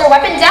 Now put your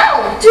weapon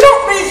down. Do not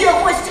raise your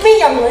voice to me,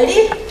 young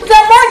lady.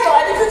 Without my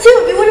guidance, the two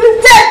of you would have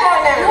been dead by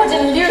now. You're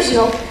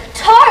delusional.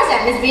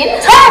 Tarzan has been.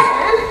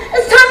 Tarzan,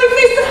 it's time you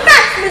face the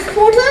facts, Miss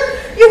Porter.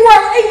 Your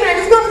wild ignorant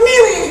is not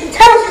nearly as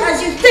intelligent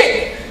as you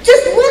think.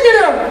 Just look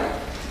at him.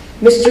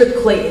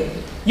 Mr. Clayton,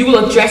 you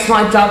will address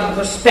my dog with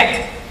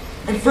respect.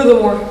 And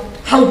furthermore,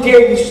 how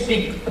dare you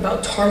speak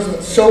about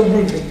Tarzan so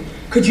rudely?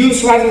 Could you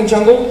survive in the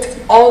jungle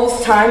all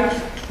this time,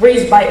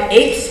 raised by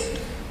apes?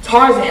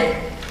 Tarzan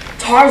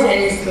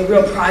is the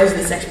real prize of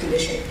this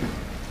expedition.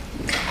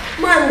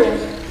 My lord,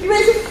 you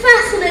raise a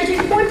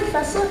fascinating point,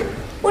 Professor.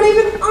 What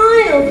even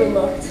I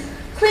overlooked.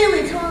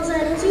 Clearly, Tarzan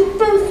has you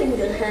both in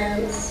good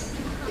hands.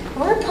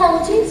 My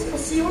apologies. I'll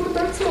see you on the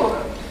boat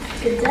tomorrow.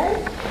 Good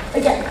day.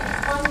 Again,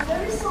 I'm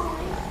very sorry.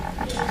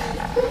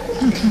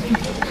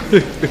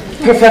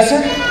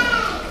 Professor,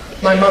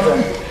 my mother.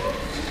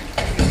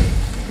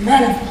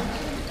 Madam,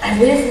 I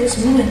waited for this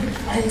moment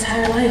my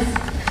entire life.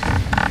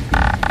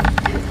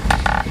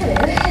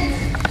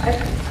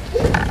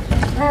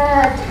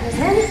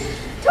 Tarzan!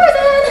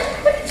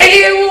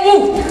 Hey,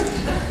 whoa!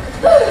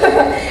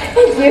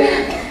 Thank you.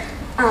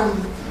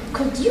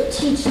 Could you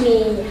teach me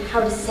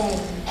how to say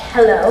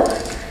hello?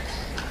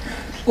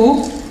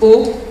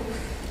 Ooh,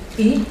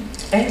 E,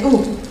 and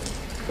ooh.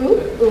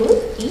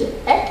 E,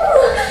 and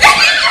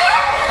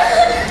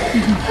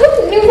Who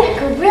knew that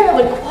gorilla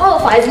would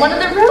qualify as one of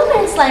the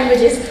Romance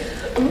languages?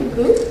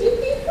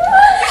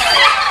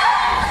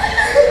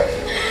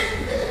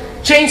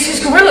 Jane sees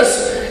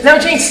gorillas. Now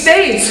Jane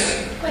stays.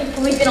 Wait,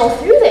 but we've been all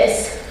through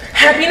this.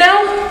 Happy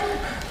now?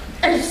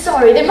 I'm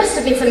sorry, there must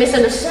have been some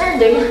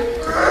misunderstanding.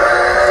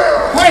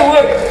 My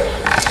word.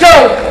 Go!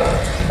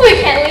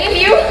 We can't leave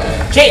you.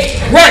 Jane,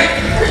 run!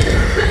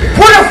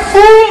 What a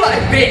fool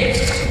I've been!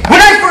 When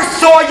I first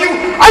saw you,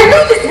 I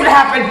knew this would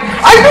happen!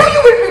 I knew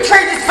you would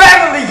betray this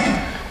family!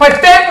 My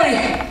family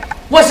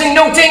was in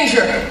no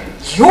danger.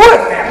 Your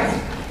family?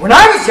 When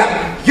I was young,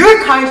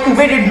 your kind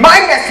invaded my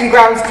nesting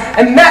grounds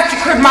and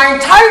massacred my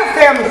entire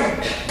family.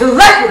 The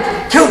leopard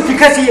kills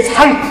because he is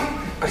hungry,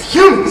 but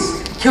humans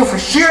kill for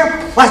sheer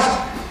pleasure.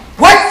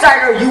 What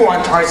side are you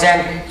on,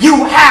 Tarzan?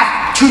 You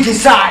have to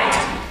decide.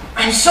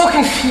 I'm so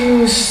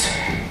confused.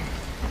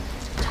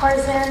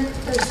 Tarzan,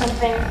 there's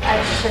something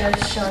I should have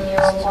shown you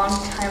a long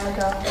time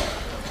ago.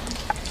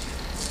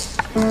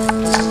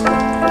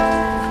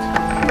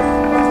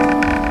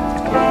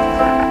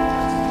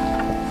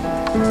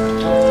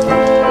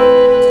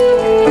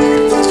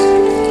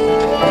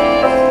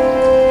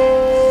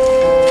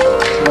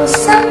 Will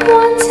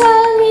someone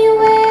tell me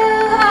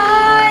where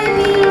I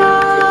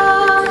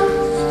belong?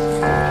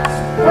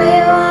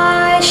 Where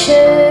I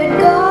should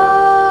go?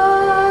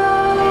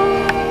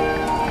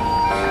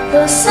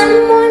 Will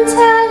someone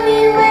tell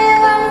me where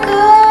I'm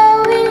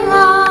going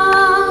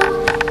wrong?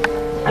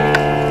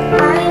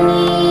 I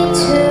need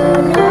to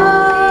know.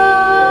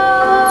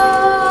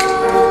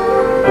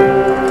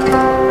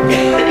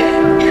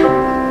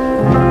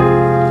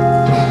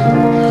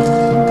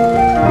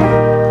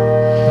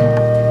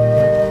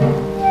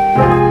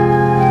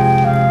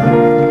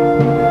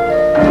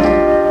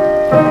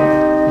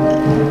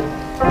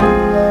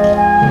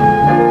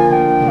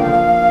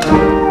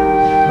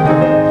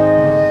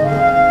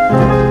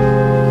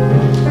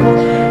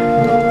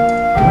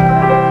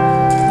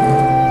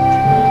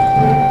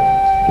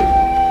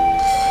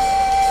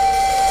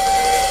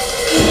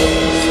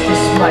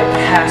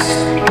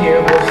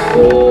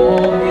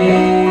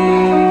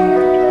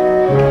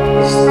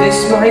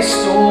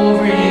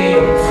 story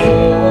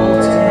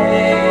unfolding.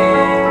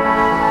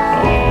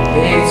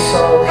 It's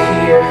all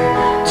here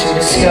to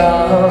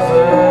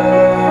discover.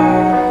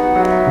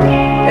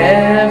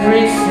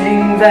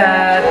 Everything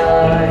that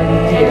I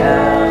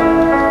am.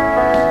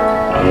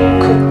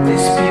 Could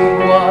this be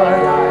what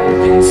I've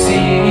been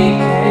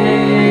seeking?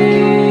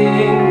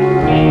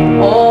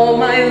 All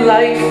my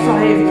life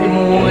I've been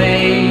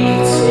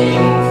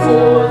waiting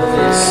for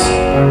this.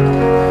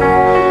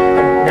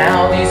 And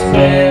now these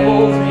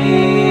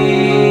memories,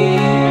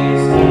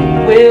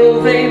 will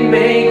they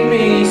make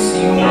me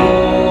see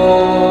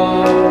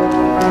more?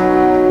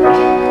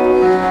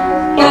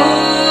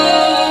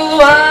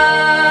 Ooh, I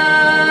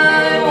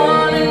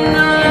wanna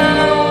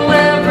know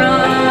where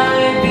I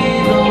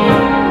belong.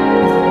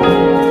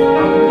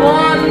 I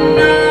wanna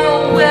know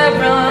where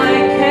I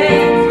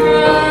came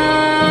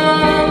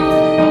from.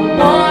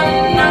 I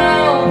wanna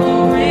know the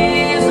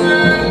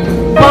reason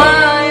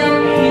why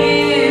I'm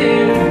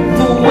here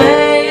the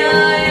way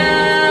I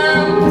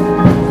am,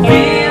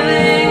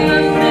 feeling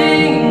the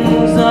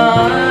things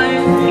I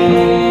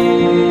feel.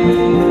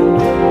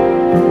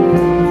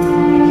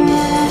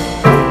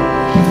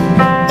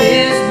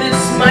 Is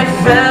this my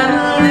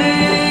family?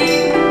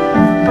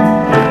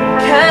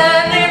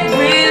 Can it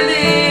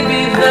really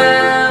be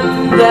them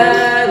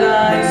that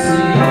I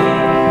see?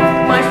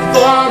 My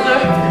father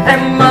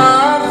and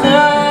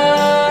mother,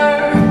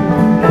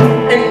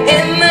 and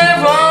in their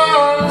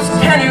arms,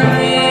 can it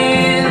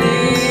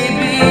really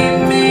be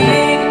me?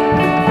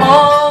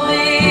 All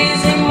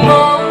these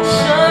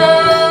emotions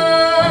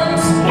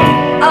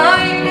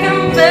I can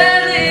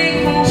barely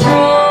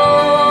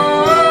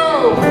control.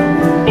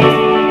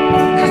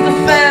 'Cause the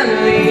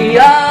family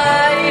I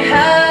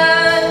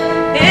had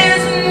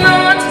is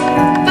not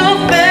the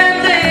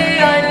family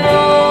I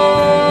know.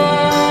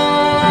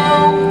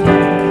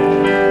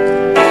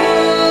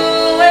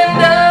 Ooh, and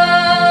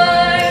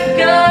I've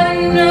gotta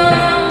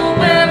know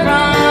where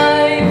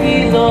I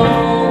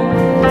belong.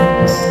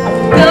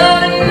 I've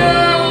gotta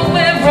know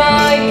where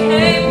I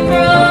came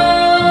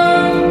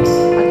from.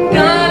 I've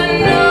gotta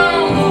know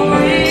the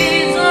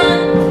reason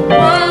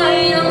why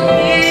I'm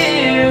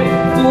here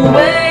the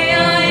way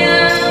I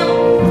am,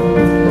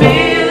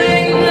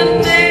 feeling the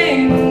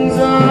things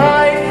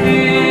I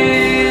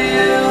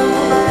feel.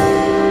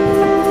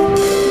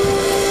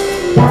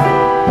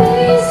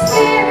 These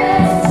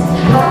spirits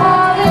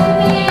calling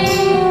me,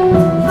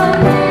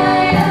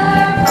 familiar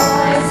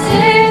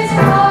voices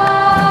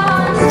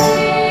haunting,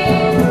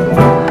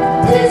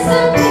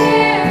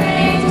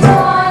 disappearing,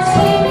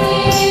 taunting me.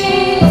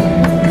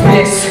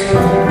 This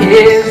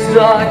is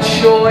the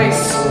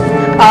choice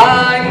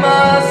I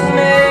must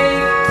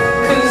make,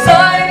 'cause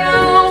I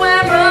know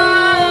where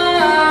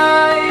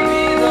I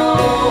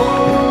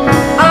belong.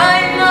 I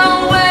know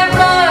where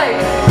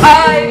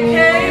I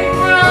came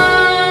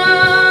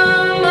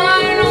from.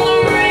 I know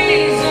the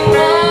reason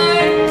why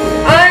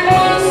I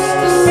must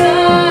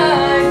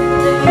decide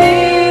to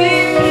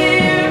leave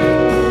here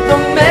the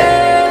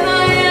man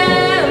I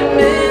am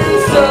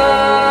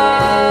inside.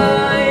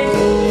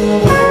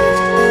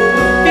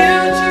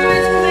 Future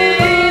is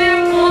clear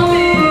for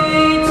me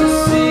to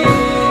see,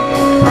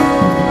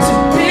 to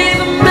be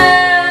the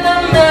man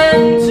I'm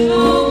meant to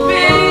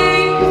be,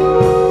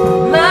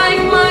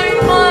 like my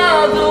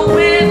father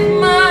with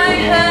my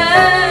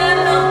head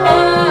up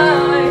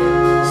high,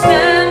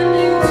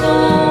 standing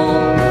tall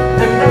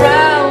and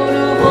proud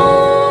of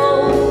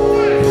all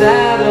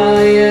that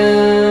I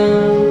am.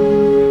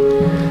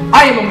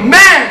 I am a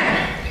man!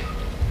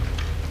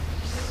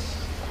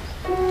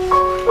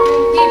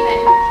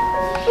 Ethan,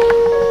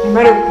 No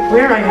matter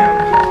where I am,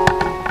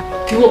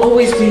 you will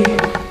always be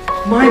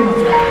my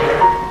mother.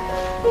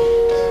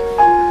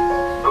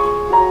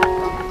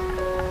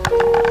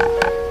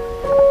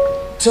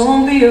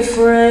 Don't be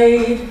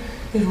afraid,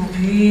 it'll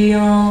be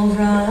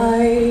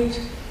alright.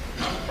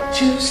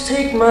 Just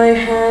take my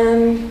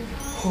hand,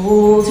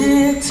 hold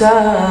it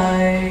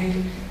tight.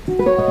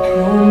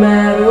 No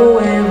matter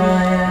where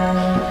I am,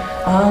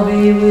 I'll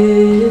be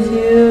with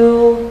you.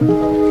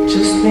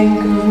 Just think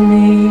of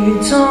me,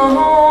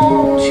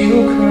 don't you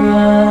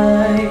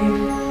cry.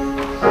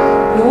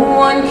 No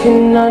one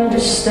can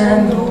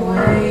understand the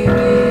way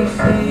we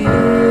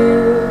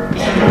feel.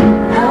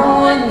 How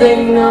would they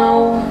know?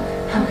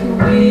 How can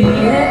we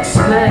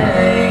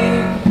explain?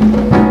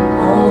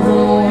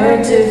 Although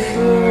we're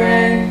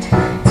different,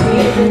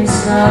 deep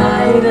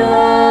inside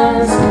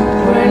us,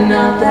 we're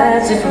not that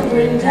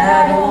different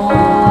at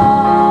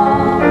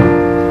all.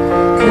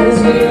 'Cause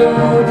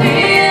you'll be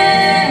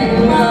in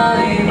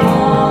my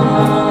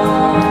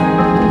arms.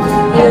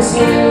 Yes,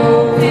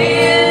 you'll be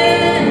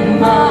in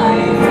my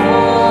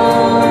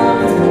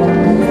arms.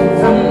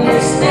 From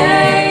this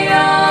day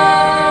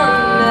on,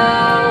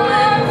 now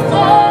and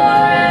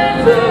forevermore.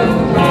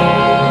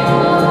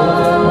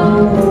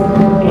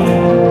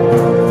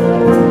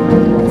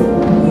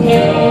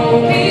 You'll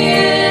be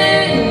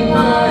in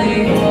my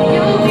arms.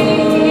 You'll be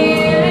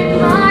here in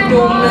my arms.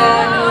 No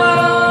matter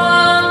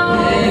what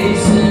they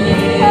say.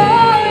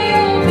 Oh,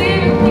 you'll be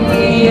with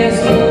me. Yes,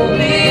 you'll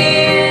be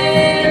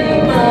in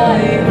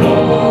my arms.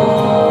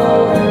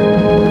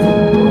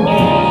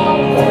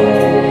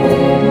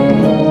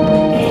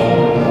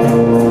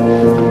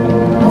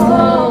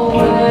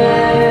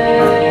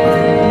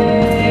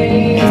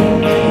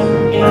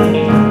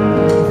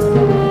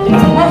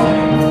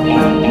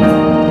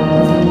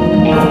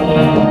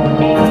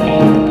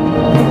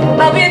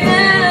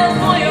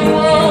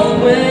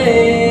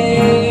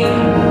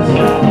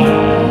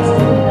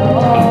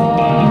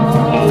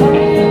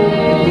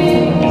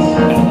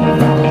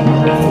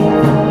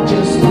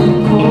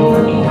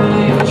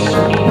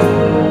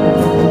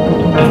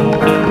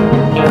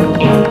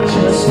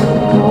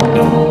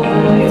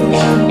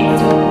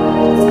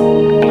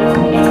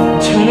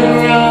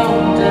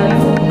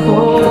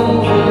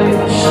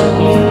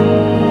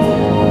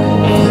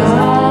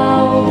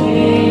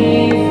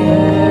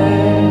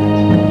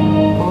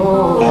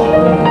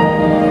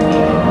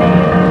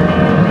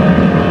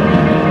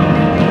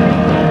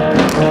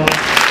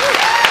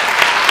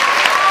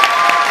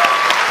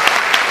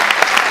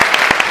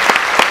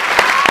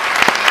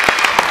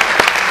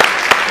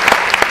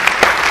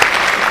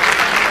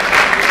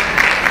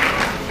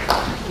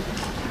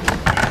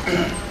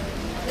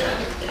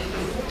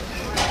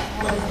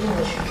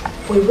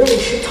 We really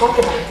should talk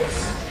about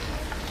this.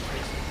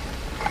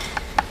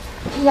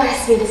 He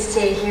asked me to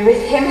stay here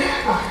with him.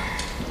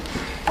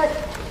 But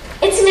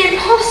it's an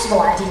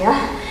impossible idea.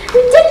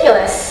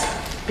 Ridiculous.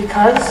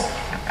 Because?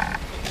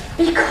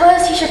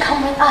 Because he should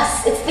come with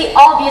us. It's the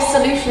obvious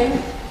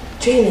solution.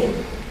 Jamie,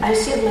 I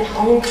see with my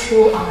own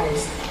true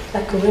eyes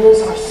that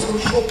gorillas are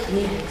social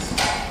beings.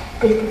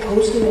 Are you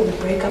proposing that we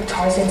break up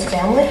Tarzan's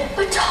family?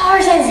 But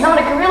Tarzan's not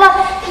a gorilla.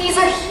 He's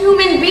a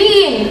human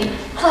being.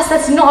 Plus,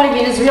 that's not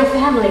even his real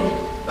family.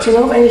 Do you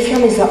know of any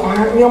families that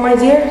aren't real, my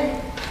dear?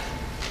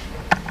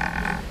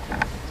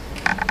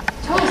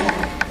 Tarzan?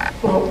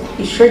 Well,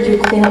 he sure do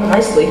clean up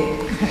nicely.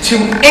 To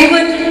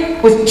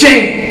England with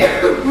Jane!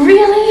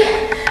 Really?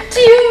 Do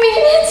you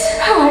mean it?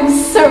 Oh, I'm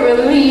so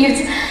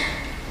relieved.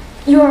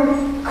 You're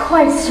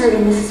quite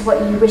certain this is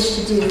what you wish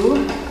to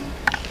do?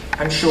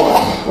 I'm sure.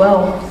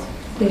 Well,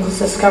 this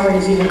discovery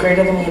is even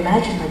greater than we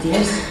imagined, my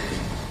dears.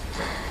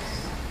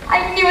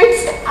 I knew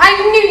it. I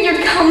knew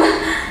you'd come.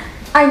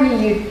 I knew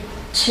you'd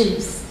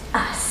choose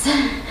us.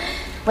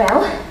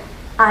 Well,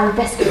 I'd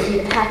best go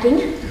do the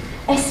packing,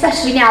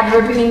 especially now that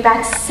we're bringing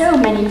back so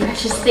many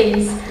precious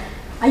things.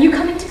 Are you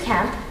coming to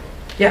camp?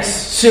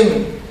 Yes,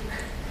 soon.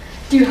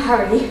 Do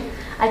hurry.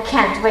 I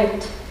can't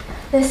wait.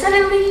 Then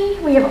suddenly,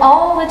 we have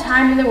all the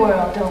time in the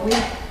world, don't we?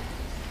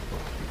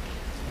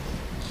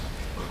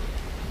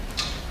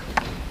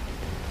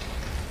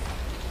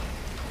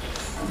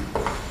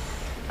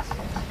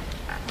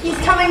 He's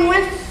coming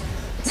with?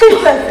 Too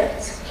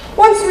perfect.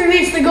 Once we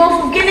reach the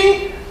Gulf of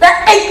Guinea,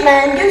 that ape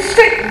man goes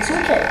straight into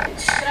a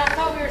cage. But I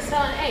thought we were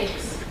selling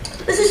apes.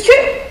 This is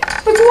true,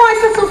 but why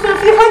settle for a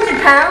few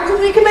 £100 when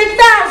we can make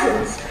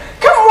thousands?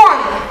 Come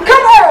on,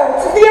 come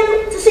all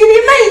to see the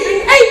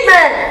amazing ape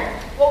man.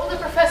 What will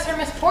the professor and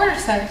Miss Porter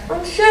say?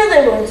 I'm sure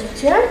they won't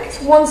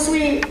object once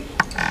we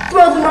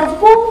throw them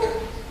overboard.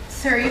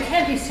 Sir, you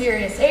can't be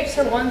serious. Apes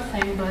are one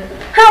thing, but...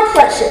 How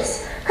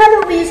precious. How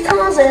about we use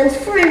Tarzan's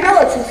free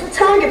relatives for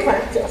target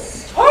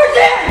practice?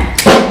 Tarzan!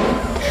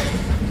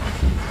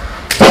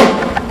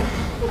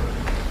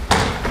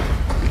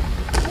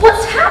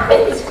 What's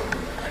happened?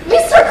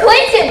 Mr.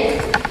 Clayton!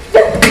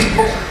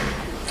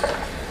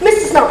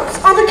 Mrs. Knox,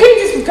 are the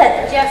cages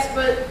prepared? Yes,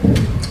 but...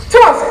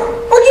 Tarzan,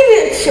 I'll give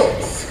you a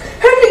choice.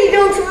 How many you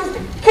go into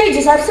the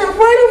cages I've set up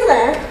right over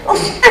there? I'll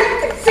shoot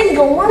every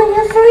single one of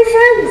your furry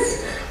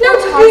friends. No,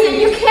 Tarzan,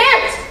 you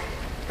can't!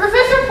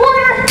 Professor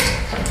Porter!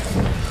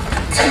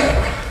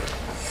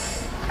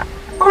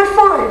 Alright,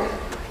 fine.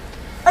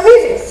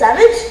 Amusing,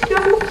 savage. You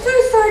haven't the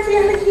first idea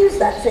how to use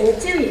that thing,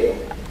 do you?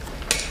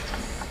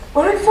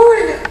 Alright,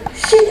 fine.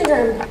 Shoot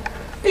them.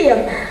 Be a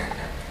man.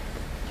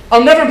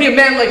 I'll never be a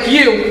man like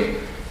you!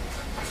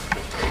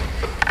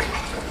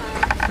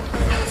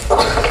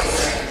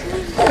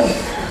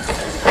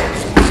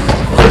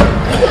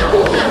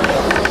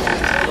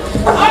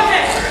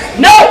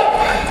 No!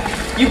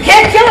 You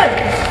can't kill him!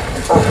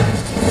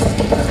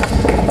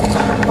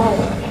 Oh,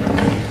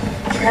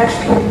 trash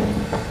can.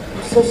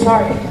 I'm so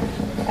sorry.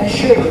 I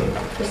assure you,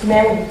 this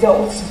man will be dealt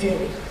with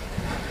severely.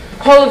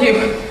 All of you,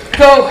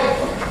 go!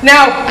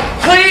 Now,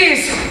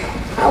 please!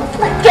 I'll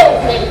let go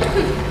of me.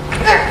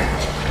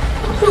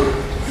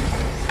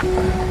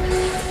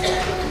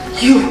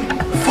 You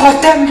fought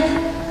them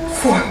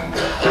for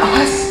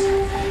us?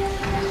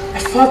 I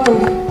fought them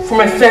for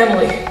my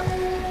family.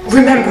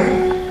 Remember,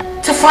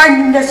 to find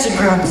new nesting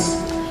grounds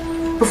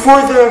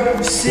before the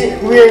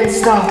rearing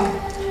stop.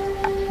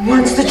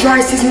 Once the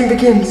dry season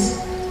begins,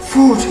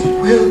 food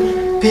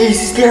will be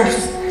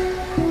scarce.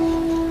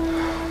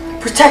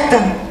 Protect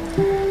them,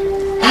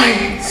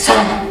 my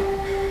son.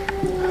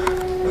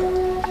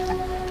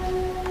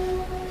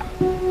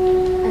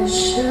 As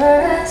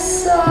sure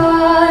as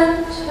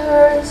sun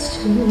turns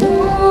to moon,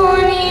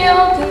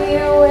 you'll be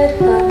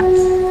with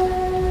us.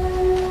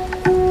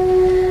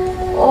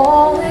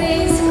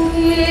 Always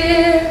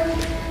here,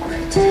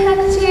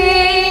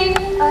 protecting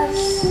us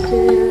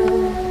still.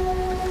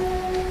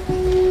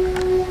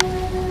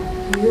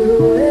 You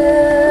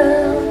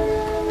will.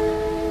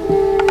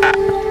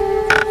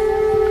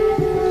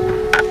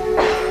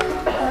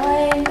 I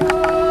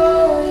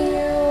know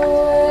you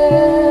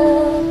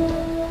will.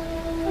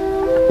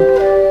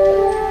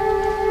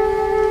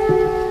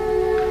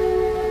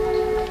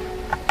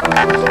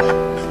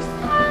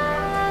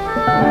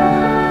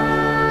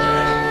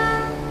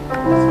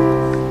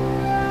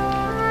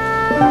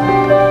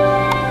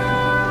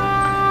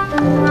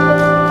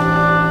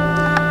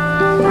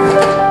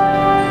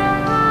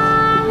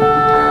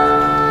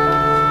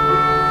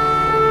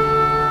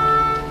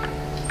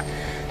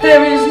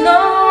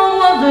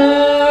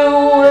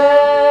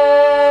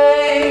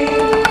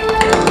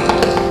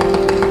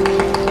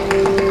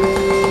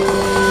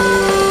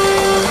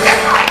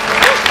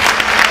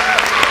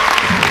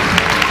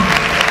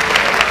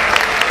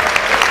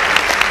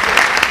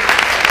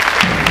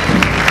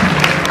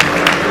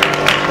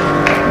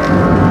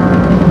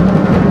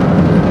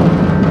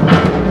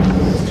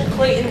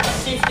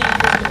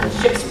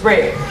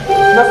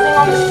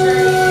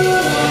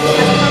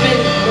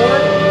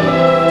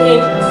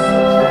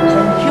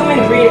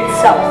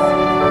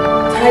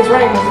 Man's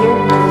running with you.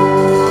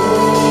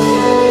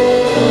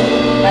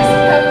 I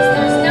suppose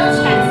there's no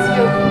chance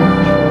you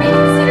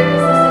reconsider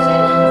this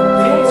decision.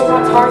 Fate's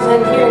brought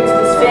Tarzan here into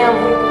this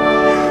family.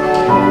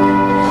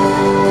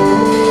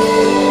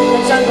 The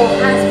jungle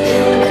has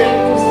been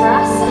dangerous for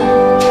us.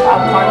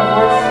 Wild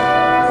carnivores,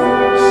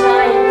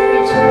 Giant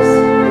creatures.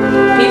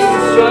 beasts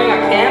destroying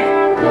our camp,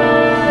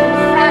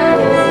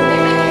 Fragments. They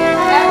make it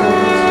forever.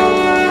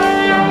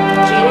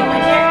 cheating my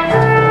dear.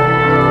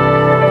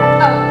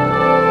 Oh,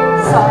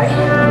 sorry.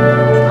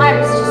 I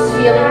was just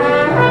feeling.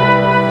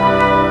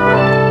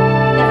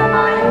 Never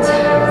mind.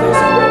 There's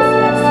a word for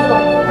that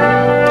feeling.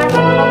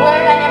 A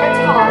word I never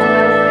taught,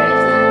 I'm afraid.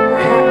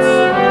 Perhaps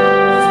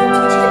he's been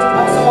teaching it to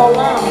us all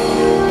along.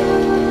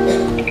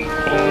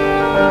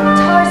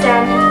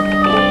 Tarzan,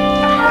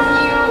 have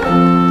you...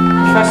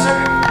 Professor?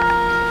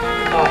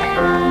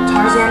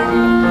 Tarzan,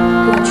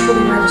 you are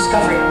truly rare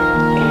discovery.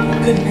 A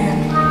good man.